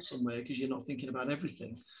shank up somewhere because you're not thinking about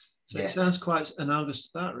everything. So it sounds quite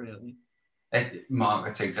analogous to that, really. Mark,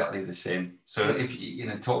 it's exactly the same. So if you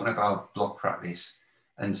know, talking about block practice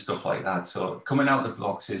and stuff like that, so coming out the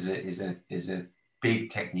blocks is a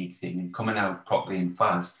big technique thing, and coming out properly and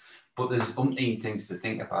fast. But there's umpteen things to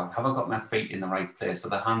think about. Have I got my feet in the right place? Are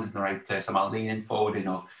the hands in the right place? Am I leaning forward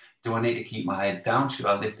enough? Do I need to keep my head down? Should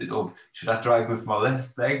I lift it up? Should I drive with my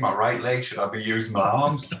left leg, my right leg? Should I be using my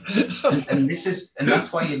arms? and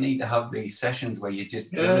that's why you need to have these sessions where you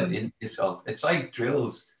just drill it in yourself. It's like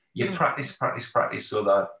drills. You practice, so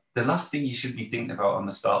that the last thing you should be thinking about on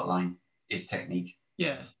the start line is technique.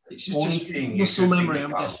 Yeah. The only thing you should think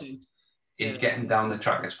about is getting down the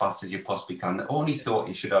track as fast as you possibly can. The only thought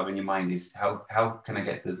you should have in your mind is how can I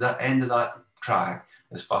get to that end of that track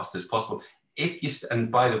as fast as possible?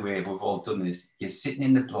 And by the way, we've all done this, you're sitting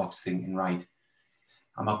in the blocks thinking, right,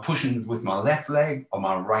 am I pushing with my left leg or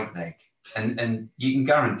my right leg? And you can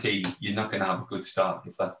guarantee you're not going to have a good start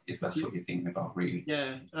if that's what you're thinking about, really.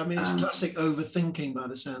 Yeah, I mean, it's classic overthinking by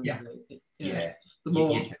the sounds of it. Yeah.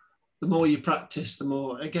 The more you practice, the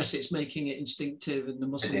more, I guess, it's making it instinctive, and the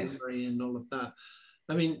muscle memory and all of that.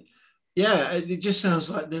 I mean, yeah, it just sounds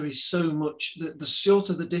like there is so much. The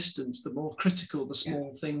shorter the distance, the more critical the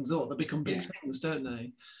small things are. They become big things, don't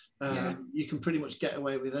they? You can pretty much get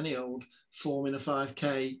away with any old form in a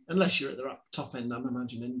 5K, unless you're at the top end, I'm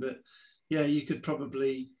imagining. But yeah, you could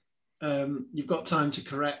probably, you've got time to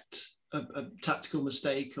correct a tactical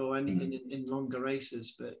mistake or anything in longer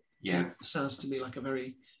races. But it sounds to me like a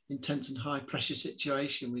very intense and high pressure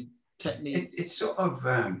situation with technique. It's sort of,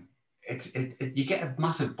 you get a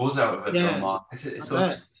massive buzz out of it, though, Mark. I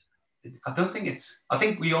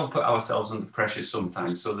think we all put ourselves under pressure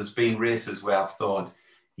sometimes. So there's been races where I've thought,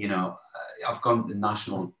 I've gone to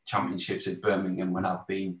national championships at Birmingham when I've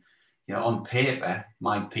been, on paper,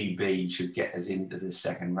 my PB should get us into the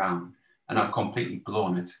second round. And I've completely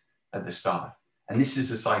blown it at the start. And this is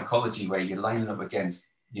the psychology where you're lining up against,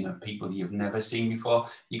 people you've never seen before.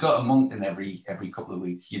 You got a Moncton every couple of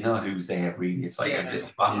weeks. You know who's there, really. It's like a little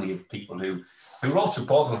family of people who are all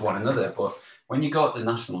supportive of one another. But when you go at the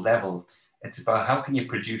national level, it's about how can you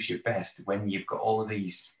produce your best when you've got all of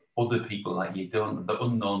these other people that you don't, the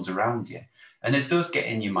unknowns around you. And it does get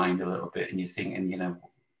in your mind a little bit, and you're thinking,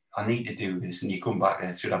 I need to do this. And you come back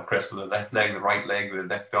there, should I press with the left leg, the right leg, the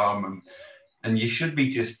left arm? And you should be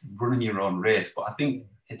just running your own race. But I think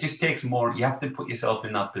it just takes more. You have to put yourself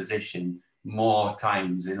in that position more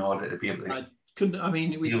times in order to be able to. With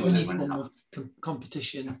any form of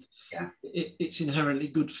competition, it's inherently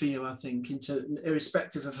good for you, I think,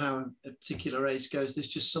 irrespective of how a particular race goes. There's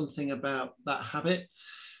just something about that habit.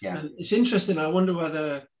 Yeah. And it's interesting. I wonder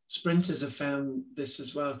whether sprinters have found this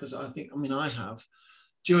as well, because I have.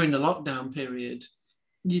 During the lockdown period,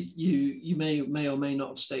 you may or may not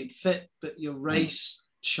have stayed fit, but your race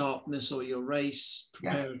sharpness or your race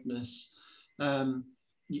preparedness,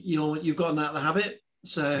 you've gotten out of the habit.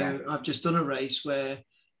 So I've just done a race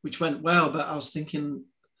which went well, but I was thinking,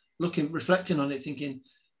 reflecting on it, thinking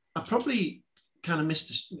I probably kind of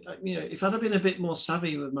missed, if I'd have been a bit more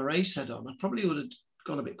savvy with my race head on, I probably would have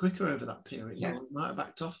gone a bit quicker over that period, or might have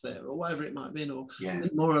backed off there, or whatever it might have been, or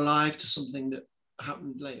been more alive to something that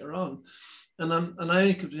happened later on. And I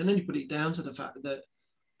only put it down to the fact that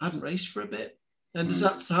I hadn't raced for a bit. And does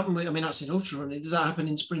that happen? That's in ultra running. Does that happen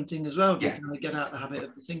in sprinting as well? Do you kind of get out of the habit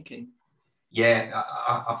of the thinking? Yeah,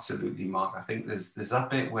 absolutely, Mark. I think there's that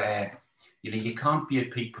bit where you can't be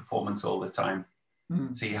at peak performance all the time.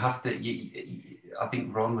 So you have to. I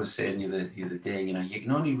think Ron was saying the other day, you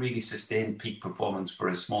can only really sustain peak performance for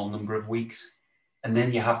a small number of weeks, and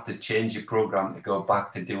then you have to change your program to go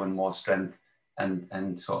back to doing more strength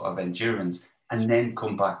and sort of endurance, and then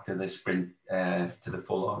come back to the sprint, to the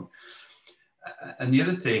full on. And the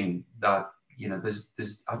other thing that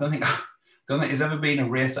there's I don't think there's ever been a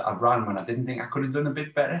race that I've run when I didn't think I could have done a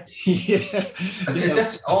bit better.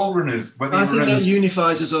 That's all runners. I think that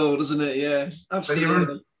unifies us all, doesn't it? Yeah,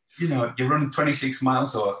 absolutely. You're running 26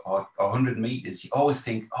 miles or 100 meters. You always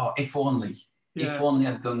think, oh, if only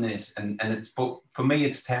I'd done this. And but for me,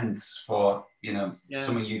 it's tenths. For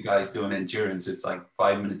some of you guys doing endurance, it's like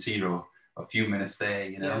 5 minutes here or a few minutes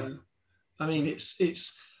there.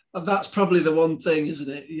 It's that's probably the one thing, isn't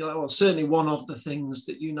it? Certainly one of the things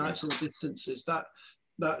that unites all distances. That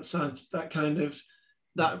kind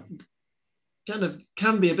of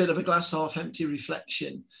can be a bit of a glass half empty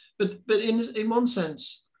reflection, but in one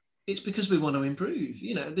sense, it's because we want to improve.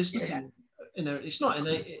 There's nothing. It's not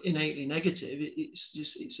innately negative.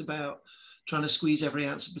 It's about trying to squeeze every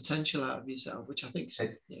ounce of potential out of yourself, which I think is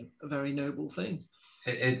a very noble thing.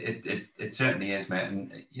 It certainly is, mate.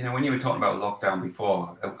 And when you were talking about lockdown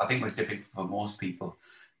before, I think it was difficult for most people.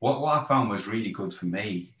 What I found was really good for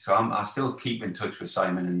me. So I still keep in touch with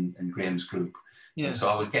Simon and Graham's group. Yeah. And so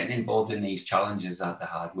I was getting involved in these challenges that they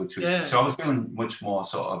had, which was so I was doing much more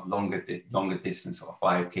sort of longer distance, sort of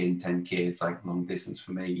 5K and 10K. It's like long distance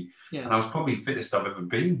for me. Yeah. And I was probably fittest I've ever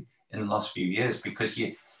been in the last few years, because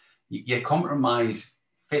you compromise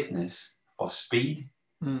fitness for speed.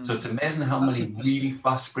 So it's amazing how many really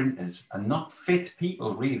fast sprinters are not fit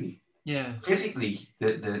people, really. Yeah. Physically,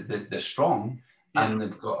 they're strong and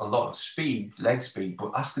they've got a lot of speed, leg speed,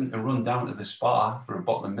 but ask them to run down to the spa for a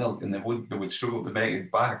bottle of milk and they would struggle to make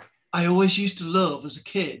it back. I always used to love, as a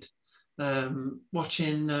kid,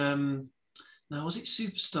 watching now, was it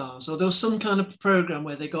Superstars? Or there was some kind of program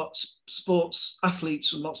where they got sports athletes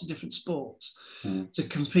from lots of different sports to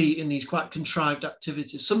compete in these quite contrived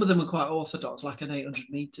activities. Some of them were quite orthodox, like an 800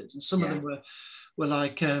 meters, and some of them were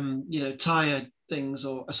like, tire things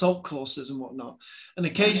or assault courses and whatnot. And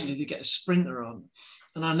occasionally they get a sprinter on.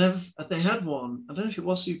 And they had one, I don't know if it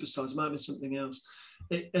was Superstars, it might have been something else.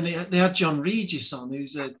 They had John Regis on,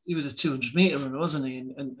 he was a 200 meter runner, wasn't he?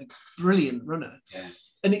 And a brilliant runner. Yeah.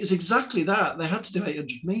 And it was exactly that. They had to do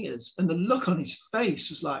 800 meters. And the look on his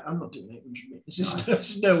face was like, I'm not doing 800 meters.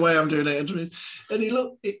 There's no way I'm doing 800 meters. And he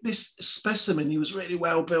looked, this specimen, he was really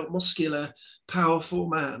well built, muscular, powerful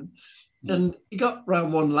man. And he got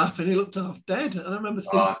round one lap and he looked half dead. And I remember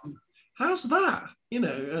thinking, how's that?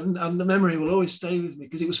 And the memory will always stay with me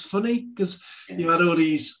because it was funny because you had all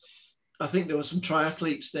these, I think there were some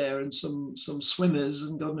triathletes there and some swimmers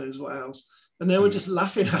and God knows what else. And they were just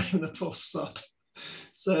laughing at him, the poor sod.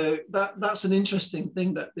 So that's an interesting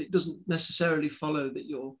thing, that it doesn't necessarily follow that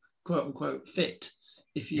you're quote unquote fit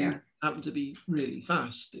if you happen to be really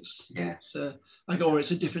fast. It's or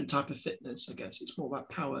it's a different type of fitness, I guess. It's more about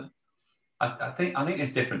power. I think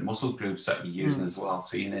it's different muscle groups that you're using as well.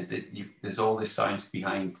 So there's all this science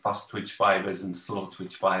behind fast twitch fibers and slow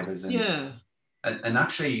twitch fibers, and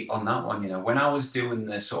actually on that one, when I was doing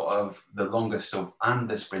the sort of the longer stuff and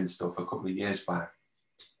the sprint stuff a couple of years back,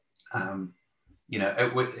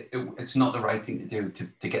 it's not the right thing to do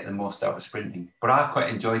to get the most out of sprinting. But I quite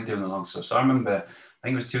enjoyed doing the long stuff. So I remember, I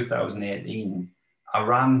think it was 2018, I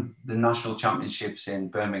ran the national championships in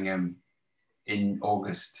Birmingham in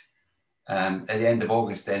August. At the end of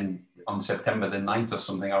August, then on September the 9th or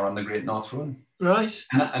something, I ran the Great North Run. Right.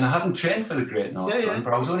 And I hadn't trained for the Great North Run,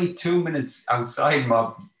 but I was only 2 minutes outside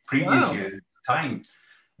my previous year's time.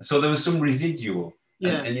 So there was some residual.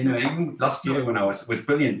 Yeah. And even last year when I was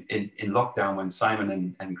brilliant in lockdown when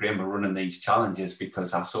Simon and Graham were running these challenges,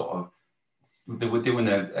 because they were doing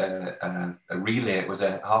a relay. It was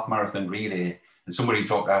a half marathon relay. And somebody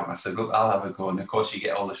dropped out and I said, look, I'll have a go. And of course you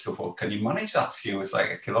get all this stuff. Oh, can you manage that, Stu? It's like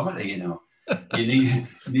a kilometre, You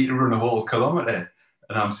need to run a whole kilometre.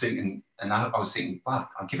 And I'm thinking, and I was thinking, wow,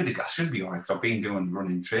 I'll give it a go. I should be all right, because I've been doing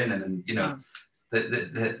running training. And,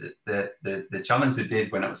 the challenge they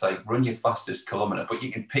did when it was like, run your fastest kilometre, but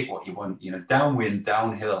you can pick what you want, downwind,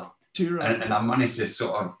 downhill. And I managed to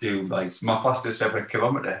sort of do like my fastest ever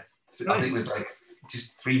kilometre. I think it was like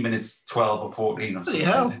just 3 minutes 12 or 14 or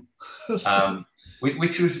something.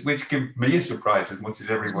 Which gave me a surprise as much as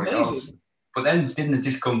everybody else. But then didn't it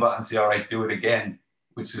just come back and say, all right, do it again,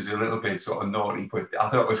 which was a little bit sort of naughty, but I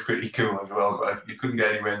thought it was pretty cool as well. But you couldn't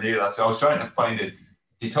get anywhere near that. So I was trying to find it.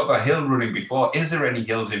 You talked about hill running before. Is there any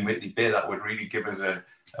hills in Whitley Bay that would really give us a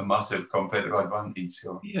massive competitive advantage?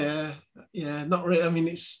 So yeah, not really. I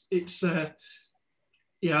mean,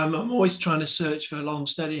 I'm always trying to search for a long,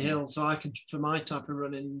 steady hill, so I can, for my type of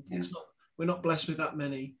running, we're not blessed with that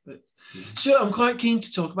many. But sure, I'm quite keen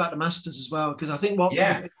to talk about the Masters as well, because I think what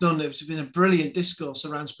we've done, there's been a brilliant discourse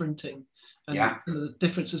around sprinting and the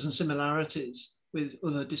differences and similarities with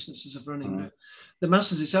other distances of running. But the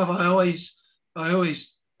Masters itself, I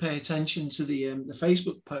always pay attention to the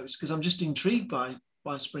Facebook posts, because I'm just intrigued by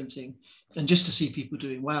sprinting, and just to see people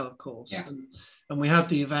doing well, of course. And we had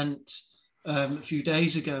the event a few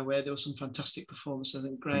days ago where there was some fantastic performances. I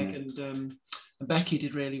think Greg and Becky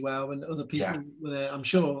did really well, and other people were there. I'm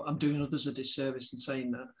sure I'm doing others a disservice in saying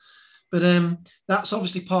that, but that's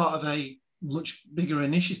obviously part of a much bigger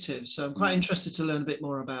initiative. So I'm quite interested to learn a bit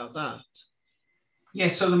more about that. Yeah,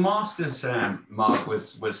 so the Masters, Mark,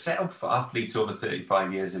 was set up for athletes over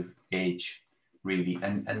 35 years of age, really.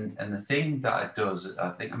 And the thing that it does, I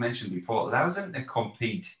think I mentioned before, allows them to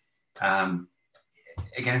compete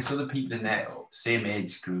against other people in their same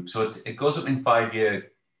age group. So it goes up in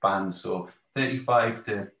 5-year bands, so 35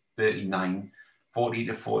 to 39, 40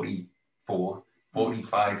 to 44,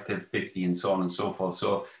 45 to 50, and so on and so forth.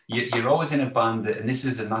 So you're always in a band, and this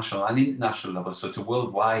is a national and international level, so it's a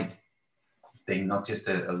worldwide thing, not just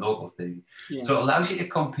a local thing. So it allows you to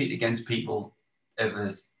compete against people of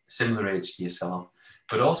a similar age to yourself.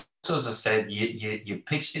 But also, as I said, you're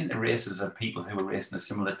pitched into races of people who are racing a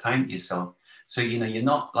similar time to yourself. So, you're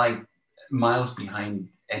not like miles behind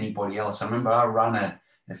anybody else. I remember I ran a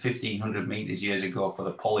 1,500 meters years ago for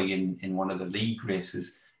the Poly in one of the league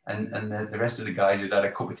races. And the rest of the guys had had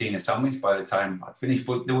a cup of tea and a sandwich by the time I'd finished,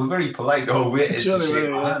 but they were very polite. They all waited to shake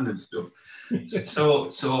my hand and stuff. So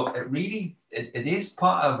it really, it is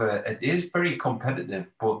part of it is very competitive,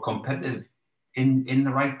 but competitive in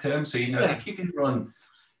the right terms. So, if you can run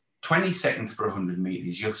 20 seconds for 100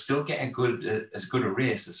 meters, you'll still get as good a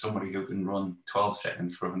race as somebody who can run 12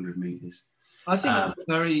 seconds for 100 meters. I think that's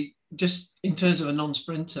very, just in terms of a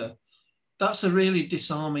non-sprinter, that's a really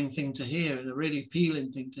disarming thing to hear and a really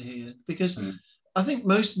appealing thing to hear, because I think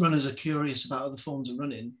most runners are curious about other forms of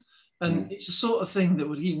running, and it's the sort of thing that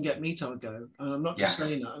would even get me to have a go. And I'm not just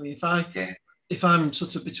saying that. I mean, if I'm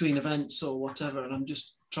sort of between events or whatever, and I'm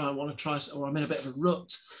just want to try, or I'm in a bit of a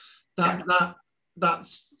rut,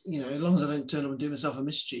 that's, you know, as long as I don't turn up and do myself a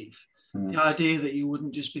mischief, the idea that you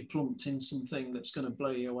wouldn't just be plumped in something that's going to blow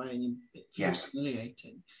you away and it feels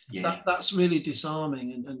humiliating, that's really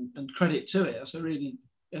disarming, and credit to it. That's a really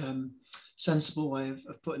sensible way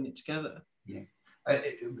of putting it together. Yeah,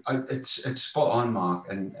 it's spot on,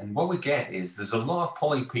 Mark. And what we get is there's a lot of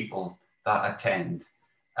poly people that attend.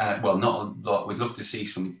 Well, not a lot. We'd love to see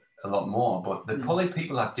a lot more, but the poly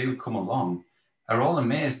people that do come along are all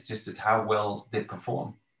amazed just at how well they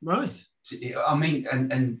perform. Right. I mean,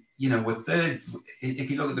 and you know, we're third.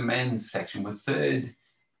 If you look at the men's section, we're third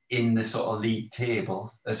in the sort of league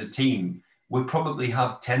table as a team. We probably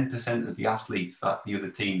have 10% of the athletes that the other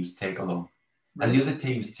teams take along. Right. And the other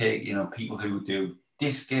teams take, you know, people who do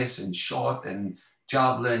discus and shot and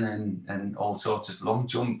javelin and all sorts of long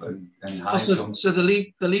jump and high jump. So the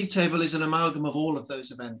league table is an amalgam of all of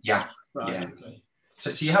those events. Yeah. Right. Yeah. Okay. So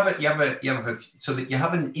you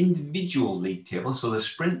have an individual league table. So the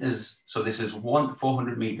sprinters. So this is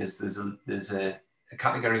 400 meters. There's a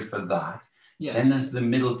category for that. Yes. Then there's the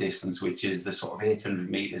middle distance, which is the sort of 800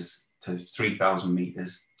 meters to 3,000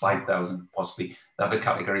 meters, 5,000 possibly. They have a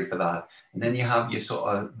category for that. And then you have your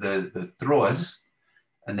sort of the throwers,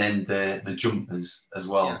 and then the jumpers as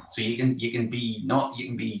well. Yeah. So you can be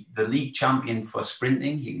the league champion for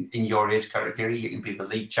sprinting in your age category. You can be the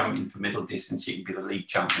league champion for middle distance. You can be the league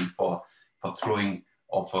champion for throwing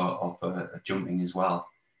or for jumping as well.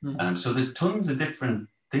 Mm-hmm. So there's tons of different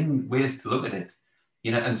ways to look at it.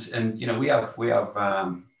 You know, and you know,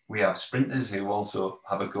 we have sprinters who also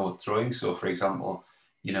have a go at throwing. So for example,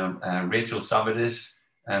 you know, Rachel Savadas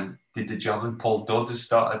did the javelin. Paul Dodd has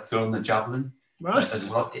started throwing the javelin. Right. As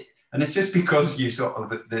well. And it's just because you sort of,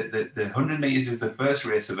 the 100 meters is the first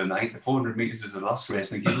race of the night, the 400 meters is the last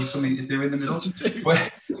race, and it gives you something to do in the middle.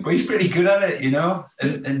 But he's pretty good at it, you know,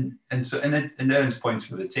 and earns points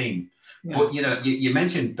for the team. Yeah. But, you know, you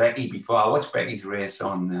mentioned Becky before. I watched Becky's race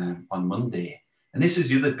on Monday, and this is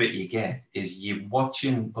the other bit you get, is you're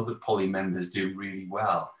watching other poly members do really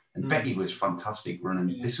well. And Becky was fantastic running.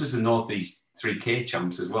 Yeah. This was the Northeast 3K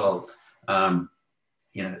champs as well.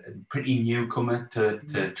 You know, pretty newcomer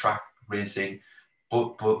to track racing,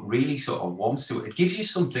 but really sort of warms to it. It gives you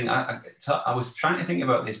something. I was trying to think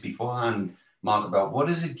about this beforehand, Mark, about what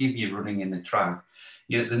does it give you running in the track?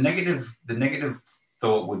 You know, the negative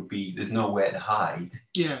thought would be there's nowhere to hide.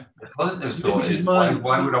 Yeah. The positive thought is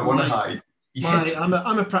why would I want to hide? Yeah.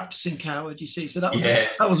 I'm a practicing coward, you see. So that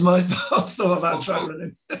was my thought about track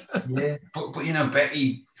running. Yeah, but you know,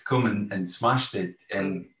 Becky come and smashed it,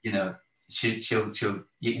 and you know. She'll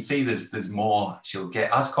you can see there's more she'll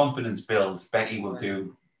get as confidence builds. Becky will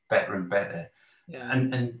do better and better. Yeah.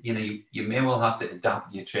 And you know, you may well have to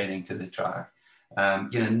adapt your training to the track.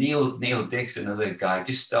 You know, Neil Dix, another guy,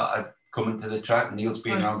 just started coming to the track. Neil's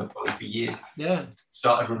been around the poly for years. Yeah.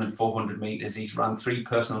 Started running 400 meters. He's run 3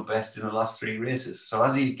 personal bests in the last 3 races. So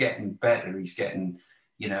as he's getting better, he's getting,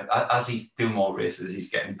 you know, as he's doing more races, he's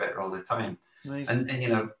getting better all the time. And you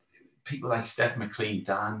know, people like Steph McLean,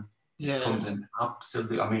 Dan, comes in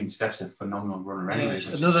absolutely. I mean, Steph's a phenomenal runner anyway.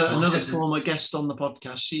 Yeah, another former guest on the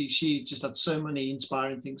podcast. She just had so many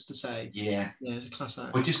inspiring things to say. Yeah, it's a class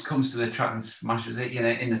act. But just comes to the track and smashes it. You know,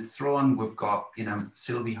 in the throwing, we've got, you know,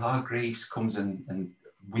 Sylvie Hargreaves comes and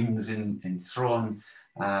wins in throwing.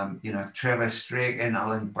 You know, Trevor Straken,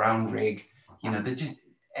 Alan Brownrigg. You know, they just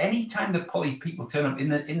anytime the poly people turn up in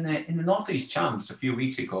the Northeast Champs a few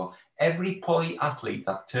weeks ago, every poly athlete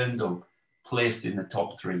that turned up placed in the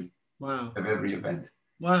top 3. Wow. Of every event.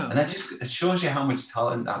 Wow. And that just shows you how much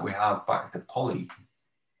talent that we have back at the poly.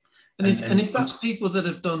 And if that's people that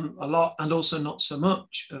have done a lot and also not so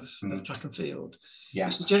much of track and field,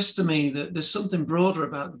 it suggests to me that there's something broader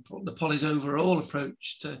about the poly's overall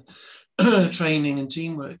approach to training and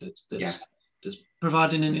teamwork that's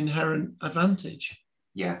providing an inherent advantage.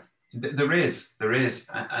 Yeah, there is.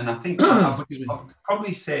 And I think I would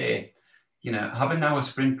probably say, you know, having our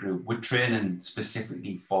sprint group, we're training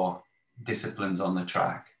specifically for disciplines on the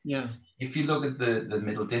track. Yeah. If you look at the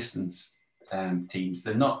middle distance teams,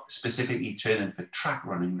 they're not specifically training for track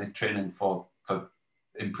running. They're training for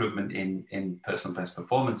improvement in personal best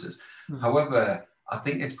performances. Mm-hmm. However, I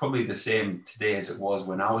think it's probably the same today as it was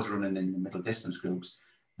when I was running in the middle distance groups.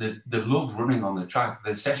 They love running on the track.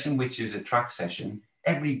 The session, which is a track session,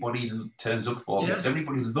 everybody turns up for Yeah. this.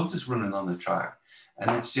 Everybody loves running on the track. And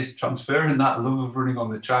it's just transferring that love of running on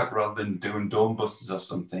the track rather than doing dome busters or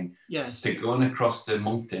something. Yes. To going across to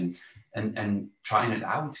Moncton and trying it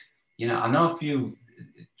out. You know, I know a few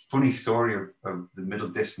funny story of the middle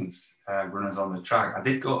distance runners on the track. I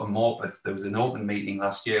did go to Morpeth. There was an open meeting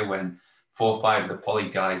last year when 4 or 5 of the poly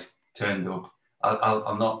guys turned up.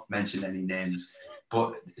 I'll not mention any names,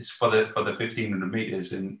 but it's for the 1500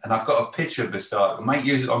 meters. And I've got a picture of the start. I might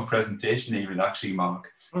use it on presentation even, actually, Mark.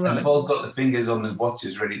 Right. And they've all got the fingers on the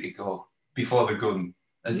watches ready to go before the gun.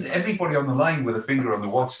 And everybody on the line with a finger on the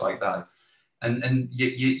watch like that. And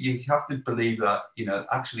you have to believe that, you know,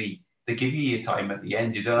 actually they give you your time at the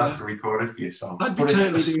end. You don't have to record it for yourself. I'd be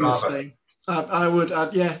totally doing the same. I would,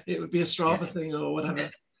 it would be a Strava thing or whatever.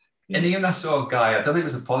 Yeah. And even I saw a guy, I don't think it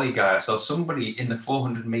was a poly guy, I saw somebody in the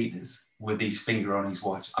 400 meters with his finger on his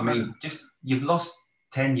watch. I mean, just, you've lost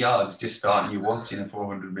 10 yards just starting your watch in the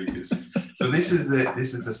 400 meters. So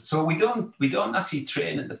so we don't actually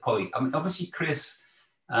train at the poly. I mean, obviously Chris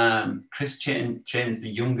trains the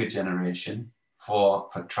younger generation for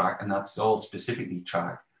track, and that's all specifically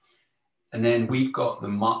track. And then we've got the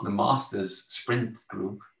Masters sprint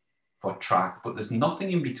group for track, but there's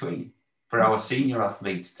nothing in between for our senior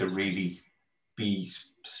athletes to really be,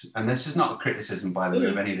 and this is not a criticism, by the way,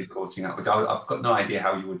 of any of the coaching. I've got no idea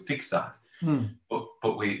how you would fix that,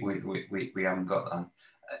 but we haven't got that.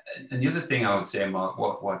 And the other thing I would say, Mark,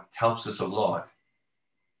 what helps us a lot,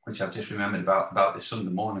 which I've just remembered about the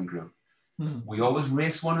Sunday morning group, we always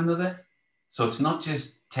race one another. So it's not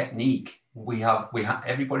just technique. We have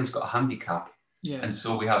everybody's got a handicap, and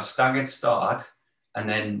so we have staggered start, and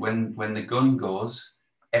then when the gun goes,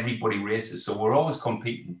 everybody races. So we're always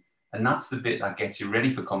competing, and that's the bit that gets you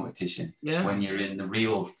ready for competition when you're in the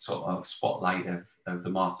real sort of spotlight of the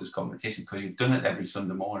Masters competition, because you've done it every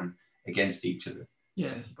Sunday morning against each other.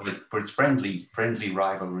 Yeah, but it's friendly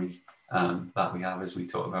rivalry that we have, as we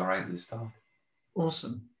talked about right at the start.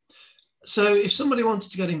 Awesome. So if somebody wants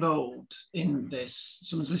to get involved in this,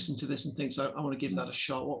 someone's listening to this and thinks, I want to give that a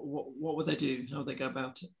shot, what would they do? How would they go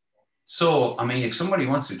about it? So, I mean, if somebody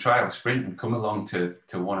wants to try out sprint and come along to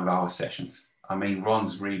one of our sessions, I mean,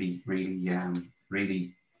 Ron's really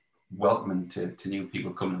welcoming to new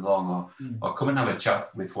people coming along, or come and have a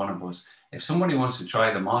chat with one of us. If somebody wants to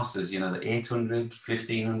try the Masters, you know, the 800,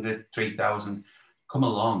 1500, 3000, come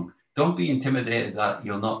along. Don't be intimidated that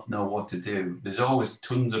you'll not know what to do. There's always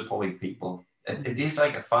tons of poly people. It is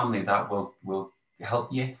like a family that will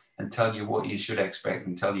help you and tell you what you should expect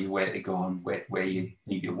and tell you where to go and where you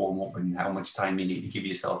need to warm up and how much time you need to give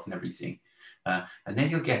yourself and everything. And then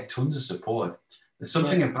you'll get tons of support. There's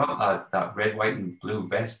something about that red, white and blue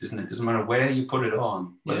vest, isn't it? It doesn't matter where you put it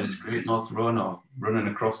on, whether it's Great North Run or running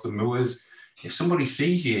across the moors. If somebody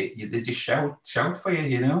sees you, they just shout for you,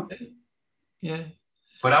 you know? Yeah.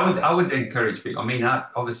 But I would encourage people. I mean,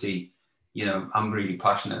 obviously, you know, I'm really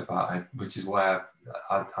passionate about it, which is why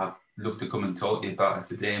I'd love to come and talk to you about it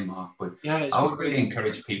today, Mark. But I would really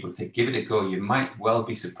encourage people to give it a go. You might well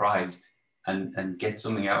be surprised and get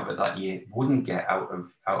something out of it that you wouldn't get out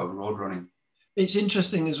of road running. It's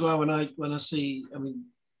interesting as well when I see, I mean,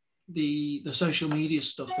 the social media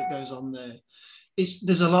stuff that goes on there.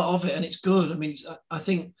 There's a lot of it, and it's good. I mean, I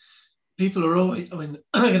think people are always, I mean,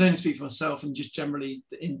 I can only speak for myself and just generally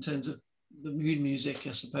in terms of the mood music,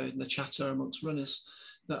 I suppose, and the chatter amongst runners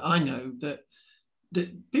that I know, that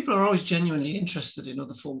people are always genuinely interested in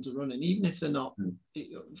other forms of running, even if they're not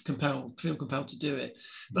feel compelled to do it.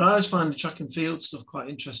 But I always find the track and field stuff quite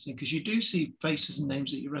interesting, because you do see faces and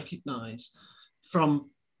names that you recognise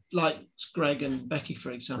from, like Greg and Becky,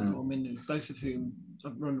 for example, I mean, both of whom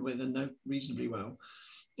I've run with and know reasonably well.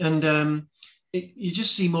 And you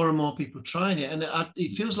just see more and more people trying it, and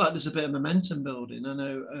it feels like there's a bit of momentum building. I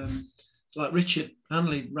know, like Richard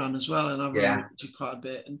Hanley ran as well, and I've run quite a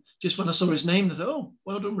bit. And just when I saw his name, I thought, "Oh,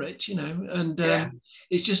 well done, Rich!" You know, and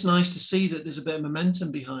it's just nice to see that there's a bit of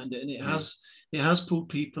momentum behind it, and it has pulled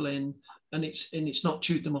people in, and it's not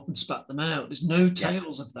chewed them up and spat them out. There's no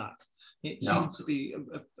tails of that. It seems to be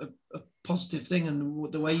a positive thing,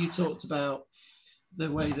 and the way you talked about the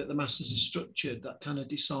way that the Masters is structured, that kind of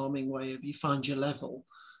disarming way of you find your level.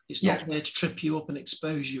 It's not there to trip you up and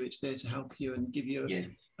expose you. It's there to help you and give you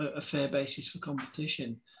a fair basis for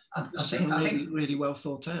competition. I think really well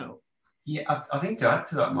thought out. Yeah, I think to add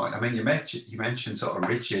to that, Mike, I mean, you mentioned sort of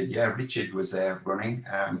Richard. Yeah, Richard was there running.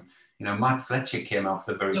 You know, Matt Fletcher came off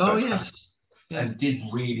the very first time and did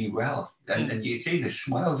really well. And you see the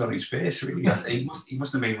smiles on his face, really. He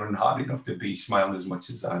must have been running hard enough to be smiling as much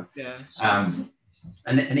as that. Yeah.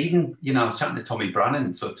 And even, you know, I was chatting to Tommy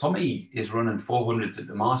Brannan. So Tommy is running 400s at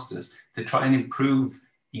the Masters to try and improve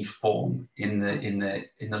his form in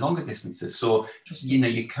the longer distances. So, you know,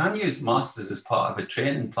 you can use Masters as part of a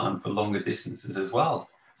training plan for longer distances as well.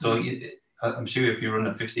 So I'm sure if you run a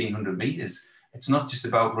 1500 meters, it's not just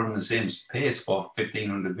about running the same pace for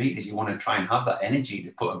 1500 meters. You want to try and have that energy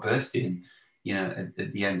to put a burst in, you know,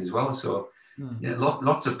 at the end as well. So you know,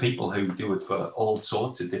 lots of people who do it for all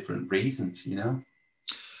sorts of different reasons, you know.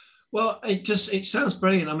 Well, it sounds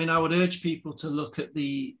brilliant. I mean, I would urge people to look at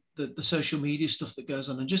the social media stuff that goes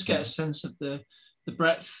on and just get a sense of the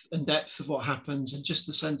breadth and depth of what happens and just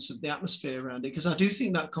the sense of the atmosphere around it, because I do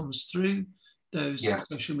think that comes through those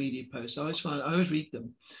social media posts. I always read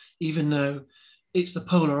them, even though it's the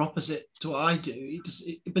polar opposite to what I do.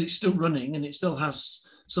 But it's still running and it still has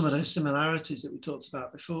some of those similarities that we talked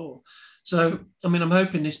about before. So, I mean, I'm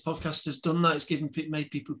hoping this podcast has done that. It's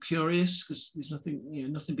made people curious, because there's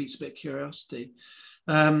nothing beats a bit of curiosity.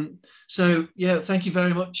 So, yeah, thank you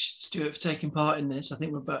very much, Stuart, for taking part in this. I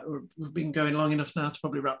think we've been going long enough now to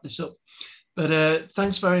probably wrap this up. But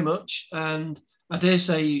thanks very much. And I dare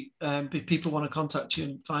say if people want to contact you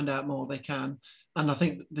and find out more, they can. And I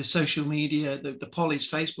think the social media, the Poly's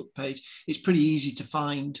Facebook page, it's pretty easy to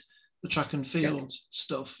find the track and field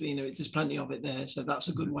stuff. You know, there's plenty of it there. So that's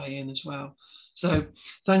a good way in as well. So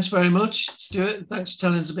thanks very much, Stuart. Thanks for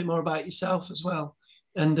telling us a bit more about yourself as well.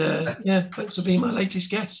 And thanks for being my latest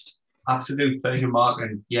guest. Absolute pleasure, Mark.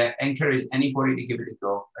 And yeah, encourage anybody to give it a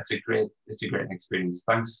go. It's a great experience.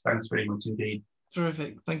 Thanks very much indeed.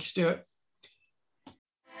 Terrific. Thank you, Stuart.